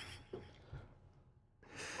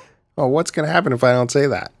 Oh, what's going to happen if I don't say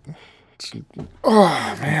that?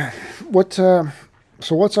 Oh, man. What? So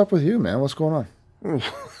what's up with you, man? What's going on?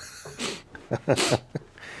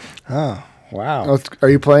 Oh, wow. Are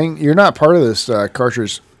you playing? You're not part of this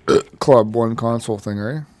Carter's Club One console thing,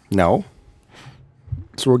 right? No.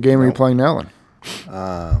 So what game are you playing now then?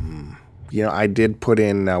 I did put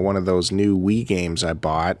in one of those new Wii games I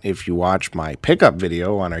bought. If you watch my pickup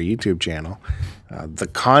video on our YouTube channel, The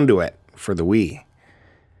Conduit for the Wii.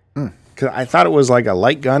 Cause I thought it was like a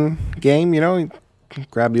light gun game, you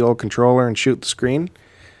grab the old controller and shoot the screen.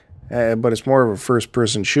 But it's more of a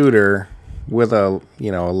first-person shooter with a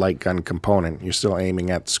light gun component. You're still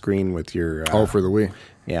aiming at the screen with your... for the Wii.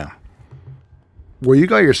 Yeah. Well, you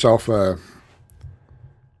got yourself a...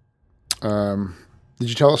 did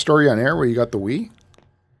you tell a story on air where you got the Wii?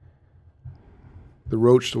 The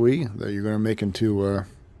Roach Wii that you're going to make into...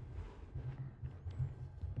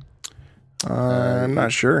 I'm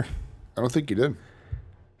not sure. I don't think you did.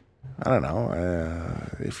 I don't know.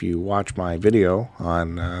 If you watch my video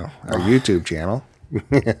on our YouTube channel...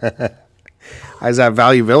 I was at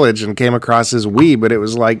Value Village and came across this Wii, but it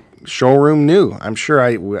was like showroom new. I'm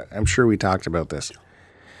sure we talked about this.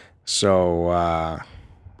 So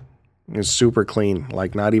it was super clean,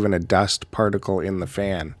 like not even a dust particle in the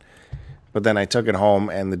fan. But then I took it home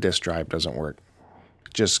and the disk drive doesn't work.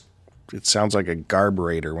 It sounds like a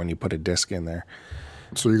carburetor when you put a disc in there.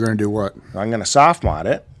 So you're going to do what? I'm going to soft mod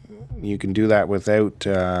it. You can do that without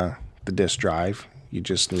the disk drive. You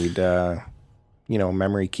just need,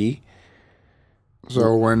 memory key.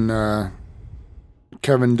 So when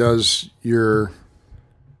Kevin does your,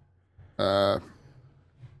 when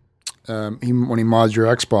he mods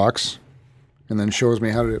your Xbox, and then shows me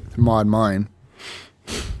how to mod mine,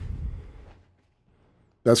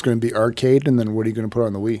 that's going to be arcade, and then what are you going to put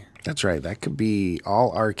on the Wii? That's right. That could be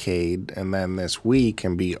all arcade, and then this Wii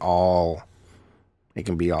can be all. It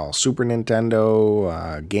can be all Super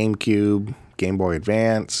Nintendo, GameCube, Game Boy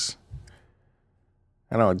Advance.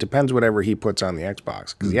 I don't know. It depends whatever he puts on the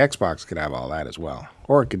Xbox, because the Xbox could have all that as well,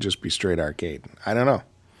 or it could just be straight arcade. I don't know.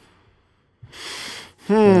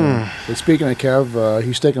 But speaking of Kev,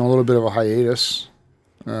 he's taking a little bit of a hiatus.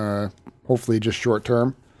 Hopefully, just short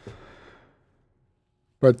term.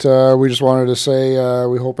 But we just wanted to say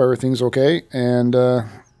we hope everything's okay, and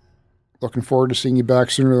looking forward to seeing you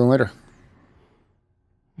back sooner than later.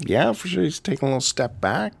 Yeah, for sure. He's taking a little step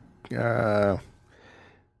back. I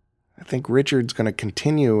think Richard's going to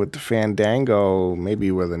continue with the Fandango, maybe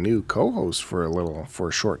with a new co-host for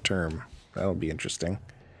a short term. That'll be interesting.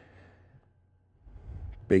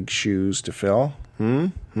 Big shoes to fill.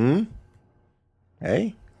 Hey,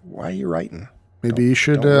 why are you writing? Maybe you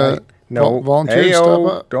should volunteer to step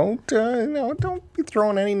up. Don't be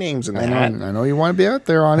throwing any names in the hat. I know you want to be out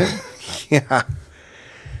there on it.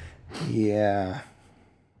 Yeah.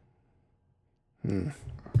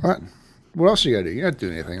 What else you got to do? You got to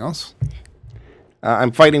do anything else?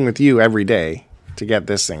 I'm fighting with you every day to get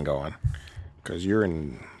this thing going, because you're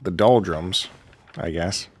in the doldrums, I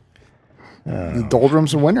guess. The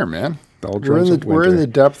doldrums of winter, man. We're in the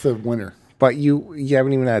depth of winter. But you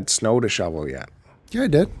haven't even had snow to shovel yet. Yeah, I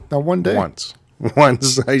did. That one day. Once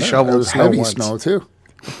I shoveled snow heavy once. Snow too.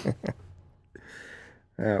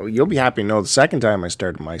 You'll be happy to know the second time I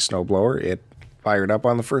started my snowblower, it fired up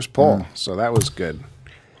on the first pull. So that was good.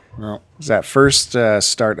 Well, It was that first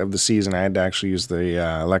start of the season, I had to actually use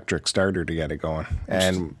the electric starter to get it going.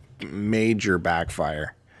 And major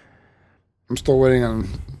backfire. I'm still waiting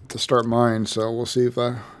to start mine, so we'll see if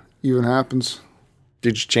that even happens.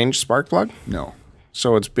 Did you change spark plug? No.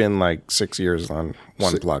 So it's been like 6 years on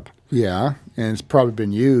one plug. Yeah, and it's probably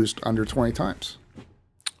been used under 20 times.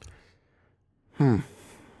 All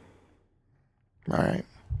right.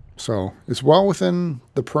 So it's well within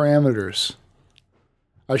the parameters.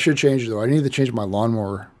 I should change it, though. I need to change my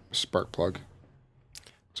lawnmower spark plug.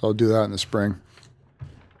 So I'll do that in the spring.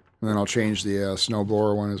 And then I'll change the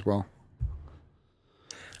snowblower one as well.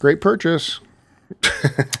 Great purchase.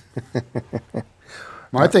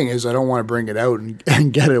 My thing is I don't want to bring it out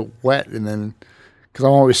and get it wet, and then because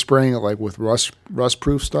I'm always spraying it like with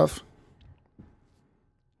rust-proof stuff.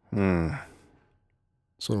 So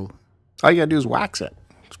all you got to do is wax it.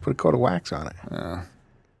 Just put a coat of wax on it.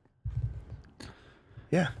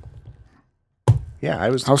 Yeah. Yeah, I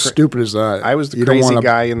was. How stupid is that? I was the crazy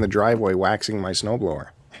guy in the driveway waxing my snowblower.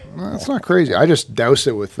 No, that's not crazy. I just douse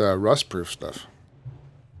it with rust-proof stuff.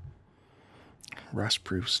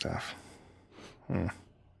 Rust-proof stuff.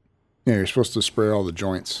 Yeah, you're supposed to spray all the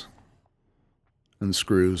joints and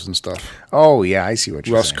screws and stuff. Oh, yeah, I see what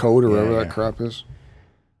you're Rust saying. coat or whatever that crap is.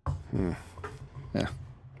 Yeah.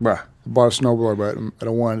 Bruh. I bought a snowblower, but I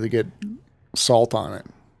don't want it to get salt on it.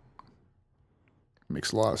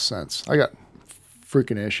 Makes a lot of sense. I got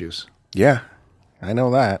freaking issues. Yeah, I know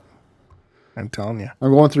that. I'm telling you.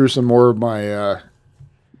 I'm going through some more of my,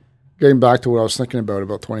 getting back to what I was thinking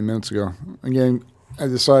about 20 minutes ago. Again, I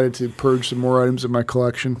decided to purge some more items in my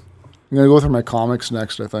collection. I'm going to go through my comics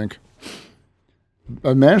next, I think.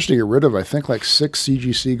 I managed to get rid of, I think, like 6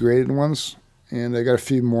 CGC graded ones. And I got a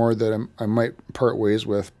few more that I might part ways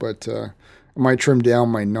with. But I might trim down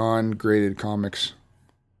my non-graded comics.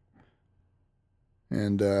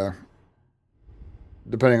 And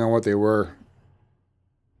depending on what they were,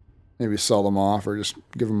 maybe sell them off or just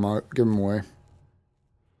give them away.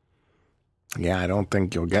 Yeah, I don't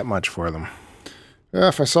think you'll get much for them. Yeah,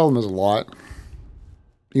 if I sell them as a lot,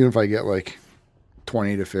 even if I get like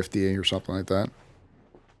 20 to 50 or something like that.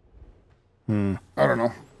 I don't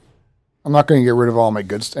know. I'm not going to get rid of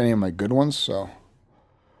any of my good ones, so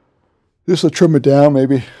just to trim it down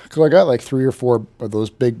maybe. Because I got like 3 or 4 of those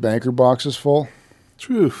big banker boxes full.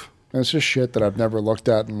 Truth. And it's just shit that I've never looked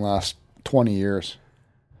at in the last 20 years.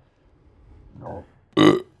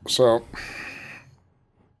 So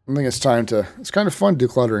I think it's time to. It's kind of fun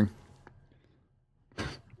decluttering.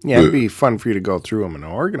 Yeah, it'd be fun for you to go through them and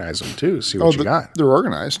organize them too. See what you got. They're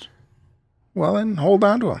organized. Well, then hold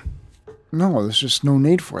on to them. No, there's just no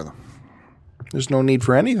need for them. There's no need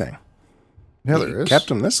for anything. Yeah, You there is. kept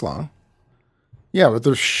them this long. Yeah, but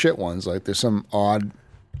there's shit ones. Like there's some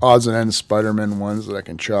odds and ends Spider-Man ones that I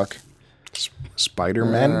can chuck.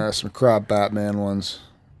 Spider-Man? Some crap Batman ones.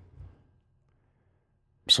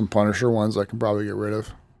 Some Punisher ones I can probably get rid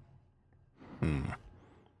of. Maybe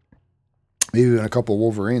even a couple of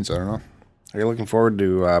Wolverines. I don't know. Are you looking forward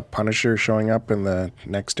to Punisher showing up in the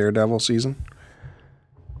next Daredevil season?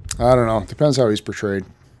 I don't know. Depends how he's portrayed.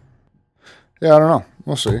 Yeah, I don't know.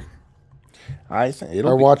 We'll see. I think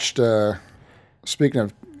I watched. Speaking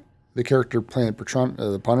of the character playing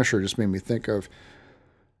the Punisher, just made me think of.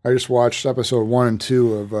 I just watched episode 1 and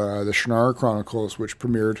 2 of the Shannara Chronicles, which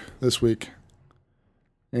premiered this week,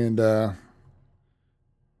 and the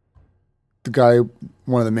guy,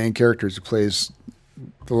 one of the main characters who plays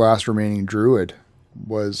the last remaining druid,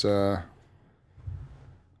 was what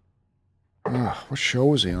show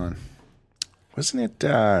was he on? Wasn't it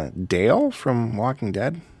Dale from Walking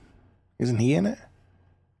Dead? Isn't he in it?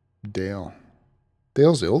 Dale.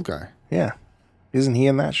 Dale's the old guy. Yeah. Isn't he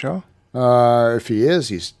in that show? If he is,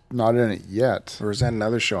 he's not in it yet. Or is that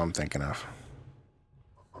another show I'm thinking of?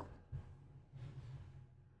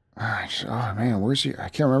 Oh man, where's he? I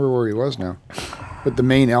can't remember where he was now. But the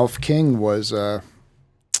main elf king was the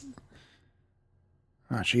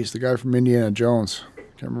guy from Indiana Jones.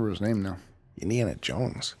 Can't remember his name now. Indiana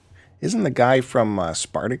Jones. Isn't the guy from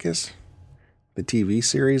Spartacus, the TV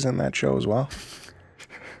series, in that show as well?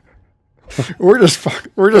 We're just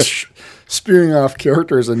spewing off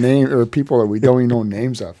characters and name or people that we don't even know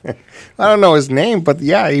names of. I don't know his name, but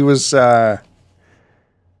yeah, he was in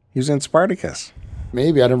Spartacus.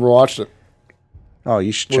 Maybe I never watched it. Oh,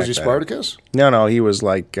 you should check Was he that Spartacus? out. No, he was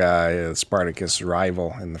like Spartacus'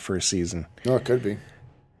 rival in the first season. No, it could be.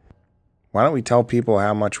 Why don't we tell people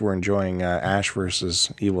how much we're enjoying Ash versus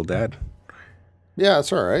Evil Dead? Yeah,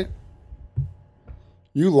 it's all right.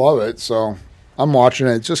 You love it, so I'm watching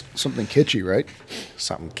it. It's just something kitschy, right?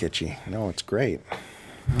 Something kitschy. No, it's great.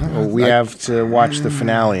 Well, we have to watch the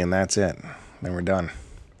finale, and that's it. Then we're done.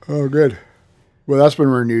 Oh, good. Well, that's been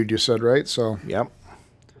renewed, you said, right? So, Yep.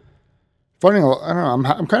 funny, I don't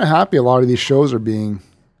know. I'm kind of happy a lot of these shows are being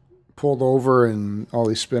pulled over and all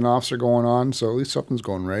these spin-offs are going on, so at least something's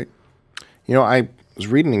going right. You know, I was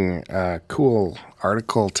reading a cool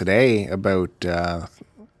article today about The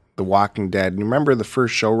Walking Dead. You remember the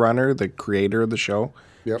first showrunner, the creator of the show?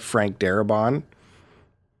 Yep. Frank Darabont.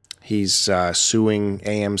 He's suing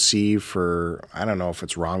AMC for, I don't know if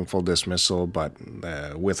it's wrongful dismissal, but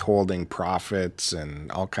withholding profits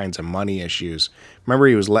and all kinds of money issues. Remember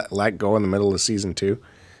he was let go in the middle of season 2?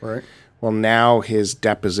 Right. Well, now his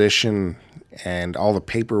deposition and all the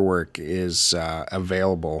paperwork is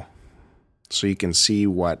available. So you can see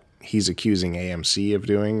what he's accusing AMC of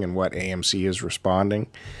doing and what AMC is responding.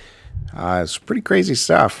 It's pretty crazy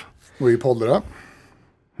stuff. Well, you pulled it up?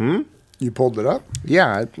 You pulled it up?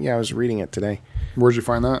 Yeah, I was reading it today. Where'd you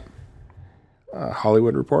find that?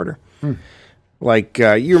 Hollywood Reporter. Like,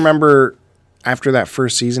 you remember after that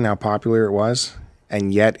first season how popular it was,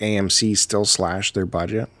 and yet AMC still slashed their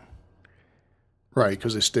budget? Right,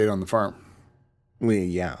 because they stayed on the farm.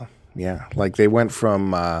 Yeah. Like, they went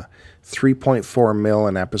from 3.4 mil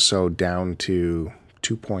an episode down to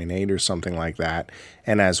 2.8 or something like that.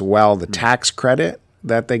 And as well, the tax credit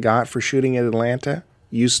that they got for shooting in Atlanta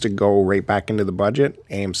used to go right back into the budget.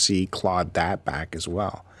 AMC clawed that back as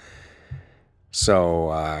well. So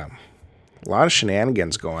a lot of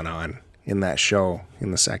shenanigans going on in that show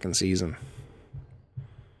in the second season.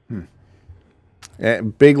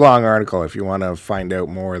 Big long article if you want to find out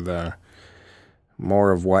more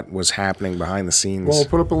of what was happening behind the scenes. Well,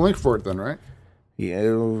 put up a link for it then, right?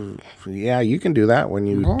 Yeah, you can do that when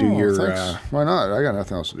you do your. Thanks. Why not? I got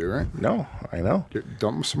nothing else to do, right? No, I know.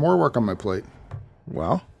 Dump some more work on my plate.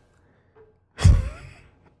 Well,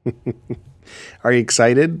 are you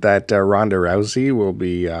excited that Ronda Rousey will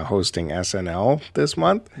be hosting SNL this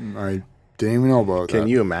month? I didn't even know about that. Can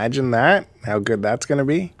you imagine that? How good that's going to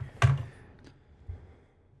be?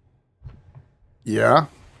 Yeah.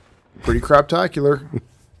 Pretty craptacular.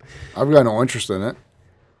 I've got no interest in it.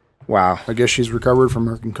 Wow. I guess she's recovered from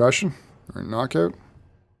her concussion or knockout.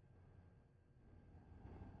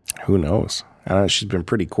 Who knows? I don't know. She's been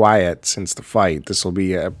pretty quiet since the fight. This will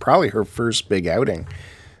be probably her first big outing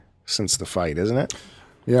since the fight, isn't it?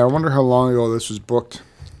 Yeah, I wonder how long ago this was booked.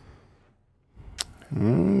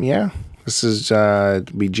 Yeah, This is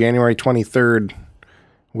be January 23rd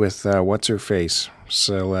with what's her face,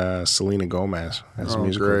 Selena Gomez as a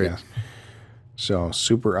musical great. guest. So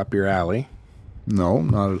super up your alley. No,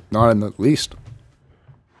 not in the least.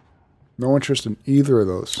 No interest in either of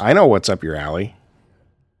those. I know what's up your alley.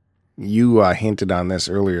 You hinted on this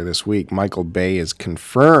earlier this week. Michael Bay is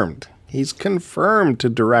confirmed. He's confirmed to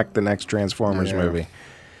direct the next Transformers movie,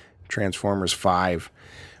 Transformers 5.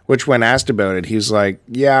 Which, when asked about it, he was like,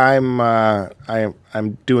 "Yeah,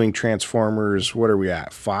 I'm doing Transformers. What are we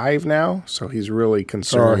at? 5 now?" So he's really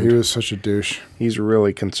concerned. Oh, he was such a douche. He's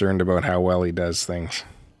really concerned about how well he does things.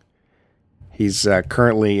 He's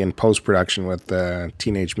currently in post-production with the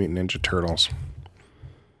Teenage Mutant Ninja Turtles,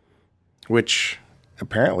 which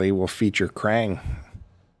apparently will feature Krang.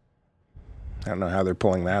 I don't know how they're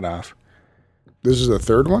pulling that off. This is the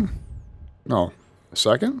third one? No, the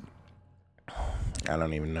second? I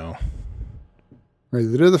don't even know. Right,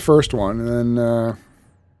 they did the first one, and then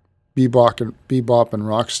Bebop and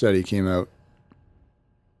Rocksteady came out.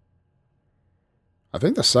 I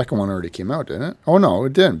think the second one already came out, didn't it? Oh, no,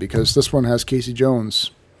 it didn't, because this one has Casey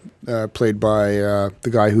Jones, played by the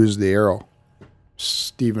guy who's the Arrow,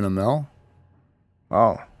 Stephen Amell.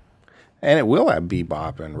 Oh. And it will have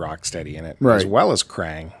Bebop and Rocksteady in it, Right. as well as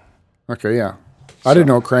Krang. Okay, yeah. I didn't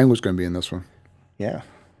know Krang was going to be in this one. Yeah.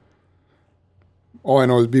 All I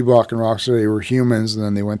know is Bebop and Rocksteady were humans, and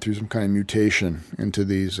then they went through some kind of mutation into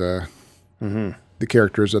these the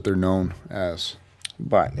characters that they're known as.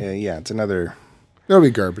 But, yeah, it's another... It'll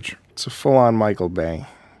be garbage. It's a full-on Michael Bay.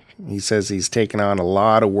 He says he's taken on a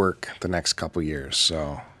lot of work the next couple years,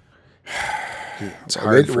 so... It's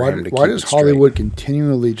hard for him to keep Why does it straight. Hollywood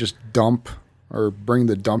continually just dump or bring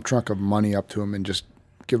the dump truck of money up to him and just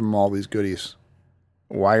give him all these goodies?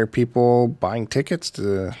 Why are people buying tickets,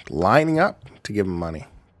 lining up to give them money?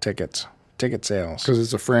 Ticket sales. Because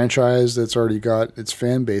it's a franchise that's already got its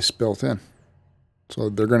fan base built in. So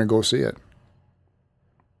they're going to go see it.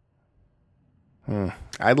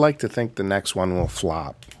 I'd like to think the next one will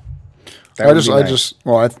flop. I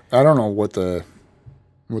don't know what the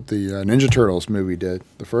Ninja Turtles movie did,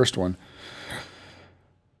 the first one.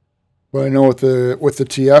 But I know with the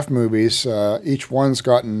TF movies, each one's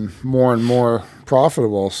gotten more and more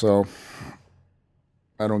profitable, so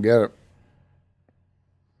I don't get it.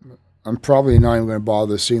 I'm probably not even going to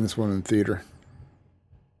bother seeing this one in the theater.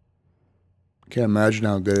 Can't imagine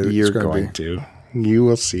how good it's You're going going to. You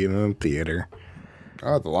will see it in the theater.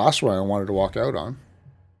 Oh, the last one I wanted to walk out on.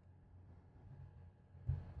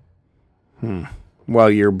 Well,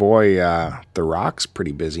 your boy, The Rock's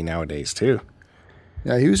pretty busy nowadays, too.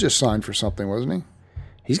 Yeah, he was just signed for something, wasn't he?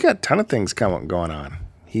 He's got a ton of things going on.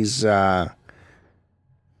 He's got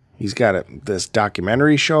this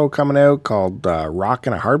documentary show coming out called Rock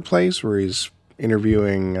in a Hard Place, where he's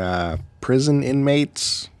interviewing prison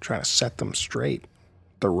inmates, trying to set them straight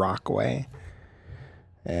the Rock way.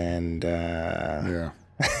 And Yeah.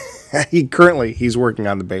 he's working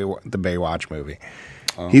on the Baywatch movie.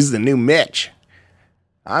 Oh. He's the new Mitch.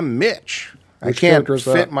 I'm Mitch. Which I can't character is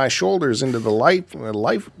fit that? my shoulders into the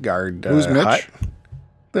lifeguard Who's Mitch? hut.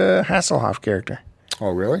 The Hasselhoff character.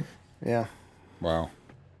 Oh, really? Yeah. Wow.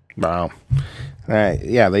 Wow.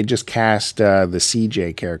 Yeah, they just cast the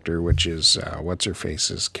CJ character, which is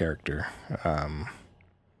what's-her-face's character.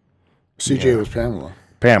 CJ was Pamela.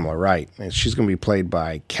 Pamela, right. And she's going to be played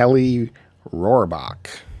by Kelly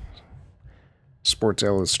Rohrbach. Sports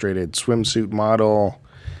Illustrated swimsuit model.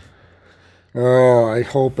 Oh, I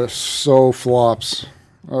hope it so flops.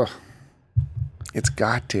 Ugh. It's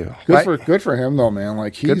got to. Good for him though, man.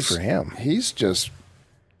 Like Good for him. He's just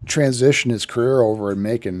transitioned his career over and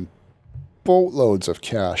making boatloads of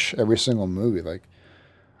cash every single movie. Like,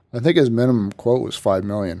 I think his minimum quote was $5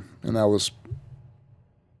 million, and I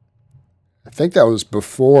think that was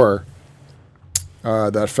before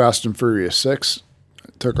that Fast and Furious 6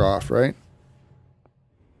 took off, right?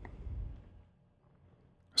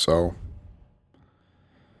 So,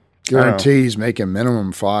 guarantee he's making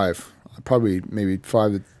minimum $5, probably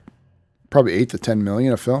 8 to 10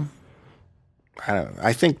 million a film. I don't know.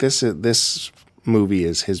 I think this movie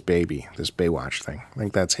is his baby, this Baywatch thing. I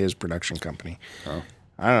think that's his production company. Oh.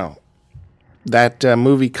 I don't know. That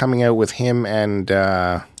movie coming out with him and...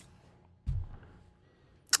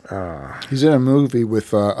 he's in a movie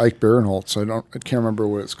with Ike Barinholtz. I can't remember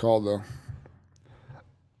what it's called, though.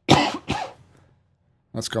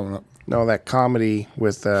 That's coming up. No, that comedy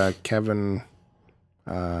with Kevin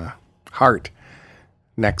Hart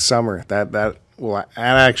next summer. That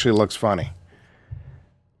actually looks funny.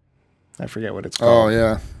 I forget what it's called. Oh,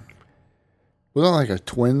 yeah. Wasn't it like a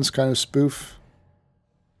Twins kind of spoof?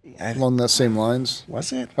 along that same lines.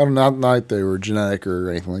 Was it? I don't know, not like they were genetic or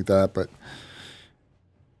anything like that, but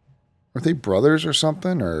are they brothers or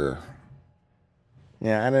something? Or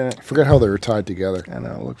Yeah, I forget how they were tied together.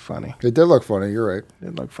 know. It looked funny. They did look funny. You're right.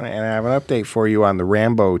 It looked funny. And I have an update for you on the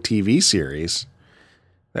Rambo TV series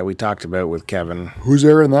that we talked about with Kevin. Who's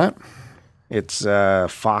there in that? It's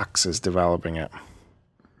Fox is developing it.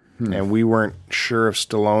 And we weren't sure if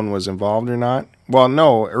Stallone was involved or not. Well,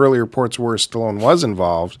 no, early reports were Stallone was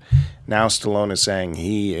involved. Now Stallone is saying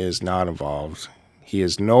he is not involved. He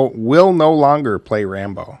will no longer play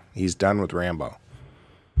Rambo. He's done with Rambo.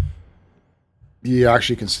 He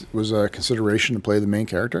actually was a consideration to play the main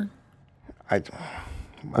character, I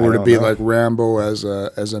or to don't be know. like Rambo as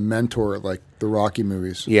a mentor, like the Rocky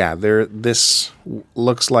movies. Yeah, this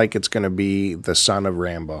looks like it's going to be the son of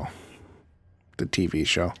Rambo, the TV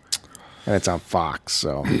show. And it's on Fox,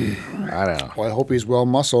 so I don't know. Well, I hope he's well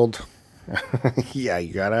muscled. Yeah,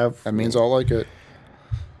 you got to have... That means I'll like it.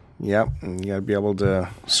 Yep, and you got to be able to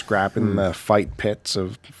scrap in the fight pits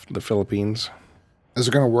of the Philippines. Is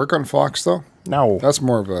it going to work on Fox though? No, That's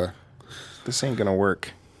more of this ain't going to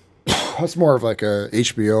work. like a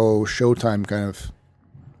HBO Showtime kind of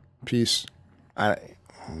piece.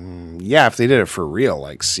 Yeah, if they did it for real,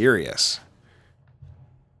 like serious.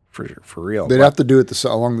 For real. They'd But have to do it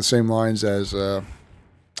along the same lines as the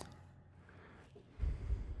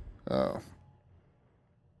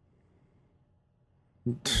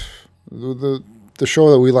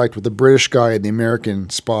show that we liked with the British guy and the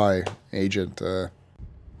American spy agent.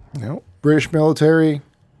 Nope. British military,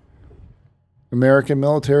 American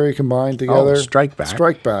military combined together. Strike Back.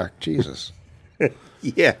 Strike Back. Jesus.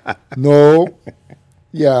 Yeah. No.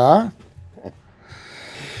 Yeah.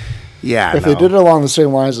 Yeah, If they did it along the same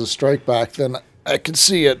lines as Strike Back, then I could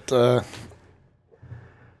see it. I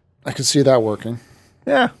could see that working.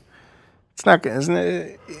 Yeah. It's not good, isn't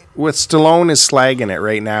it? With Stallone is slagging it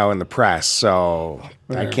right now in the press, so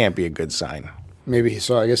that can't be a good sign. Maybe he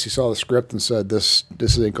saw. I guess he saw the script and said, "This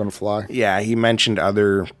ain't going to fly." Yeah, he mentioned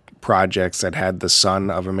other projects that had the son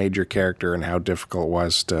of a major character and how difficult it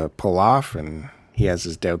was to pull off, and he has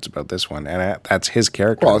his doubts about this one, and that's his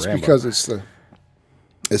character. Well, it's Rambo. because it's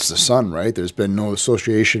the son, right? There's been no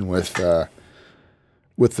association with the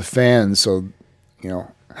fans, so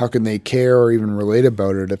how can they care or even relate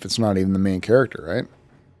about it if it's not even the main character, right?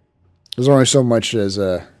 There's only so much as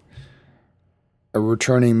a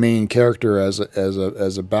returning main character as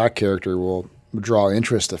a back character will draw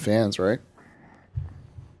interest to fans, right?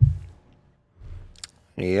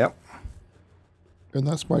 Yep. And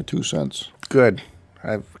that's my 2 cents. Good.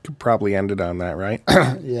 I could probably end it on that, right?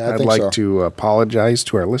 Yeah, I I'd think like so. to apologize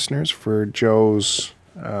to our listeners for Joe's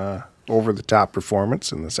over-the-top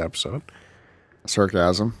performance in this episode.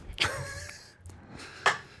 Sarcasm.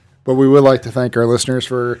 But we would like to thank our listeners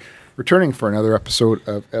for returning for another episode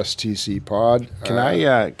of STC Pod. Can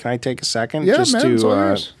I take a second? Yeah, just man, it's all to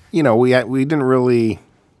yours. we didn't really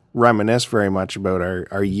reminisce very much about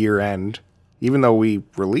our year end, even though we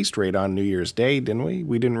released right on New Year's Day, didn't we?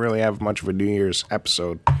 We didn't really have much of a New Year's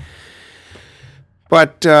episode.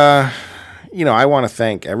 But I want to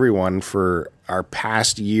thank everyone for our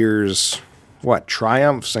past year's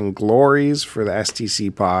triumphs and glories for the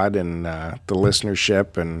STC Pod and the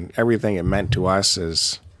listenership and everything it meant to us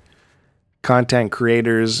as content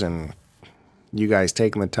creators, and you guys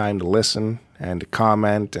taking the time to listen and to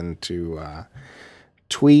comment and to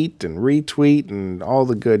tweet and retweet and all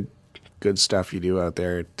the good stuff you do out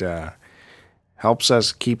there. It helps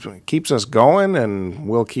us, keeps us going, and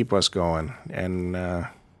will keep us going. And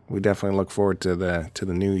we definitely look forward to the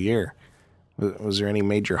new year. Was there any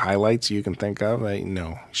major highlights you can think of?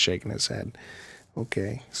 No, he's shaking his head.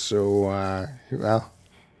 Okay, so well,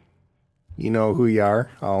 you know who you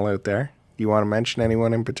are, all out there. Do you want to mention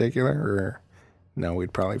anyone in particular, or no?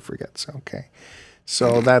 We'd probably forget. So okay,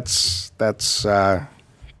 so that's our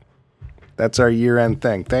year-end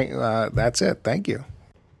thing. That's it. Thank you.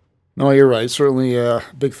 No, you're right. Certainly,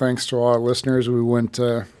 big thanks to all our listeners. We wouldn't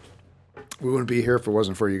be here if it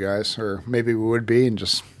wasn't for you guys, or maybe we would be, and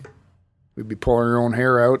just we'd be pulling our own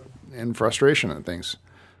hair out in frustration and things.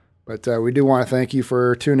 But we do want to thank you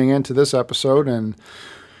for tuning in to this episode, and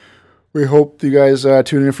we hope you guys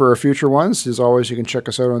tune in for our future ones. As always, you can check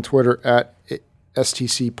us out on Twitter at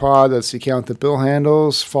STC Pod. That's the account that Bill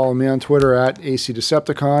handles. Follow me on Twitter at AC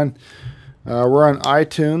Decepticon. We're on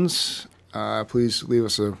iTunes. Please leave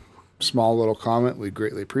us a small little comment. We'd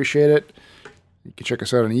greatly appreciate it. You can check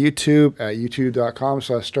us out on YouTube at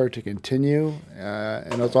youtube.com/start to continue.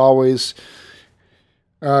 And as always,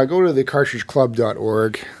 go to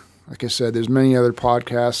thecartridgeclub.org. like I said, there's many other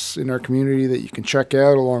podcasts in our community that you can check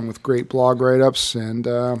out, along with great blog write-ups. And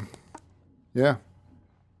yeah.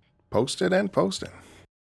 Post it and post it.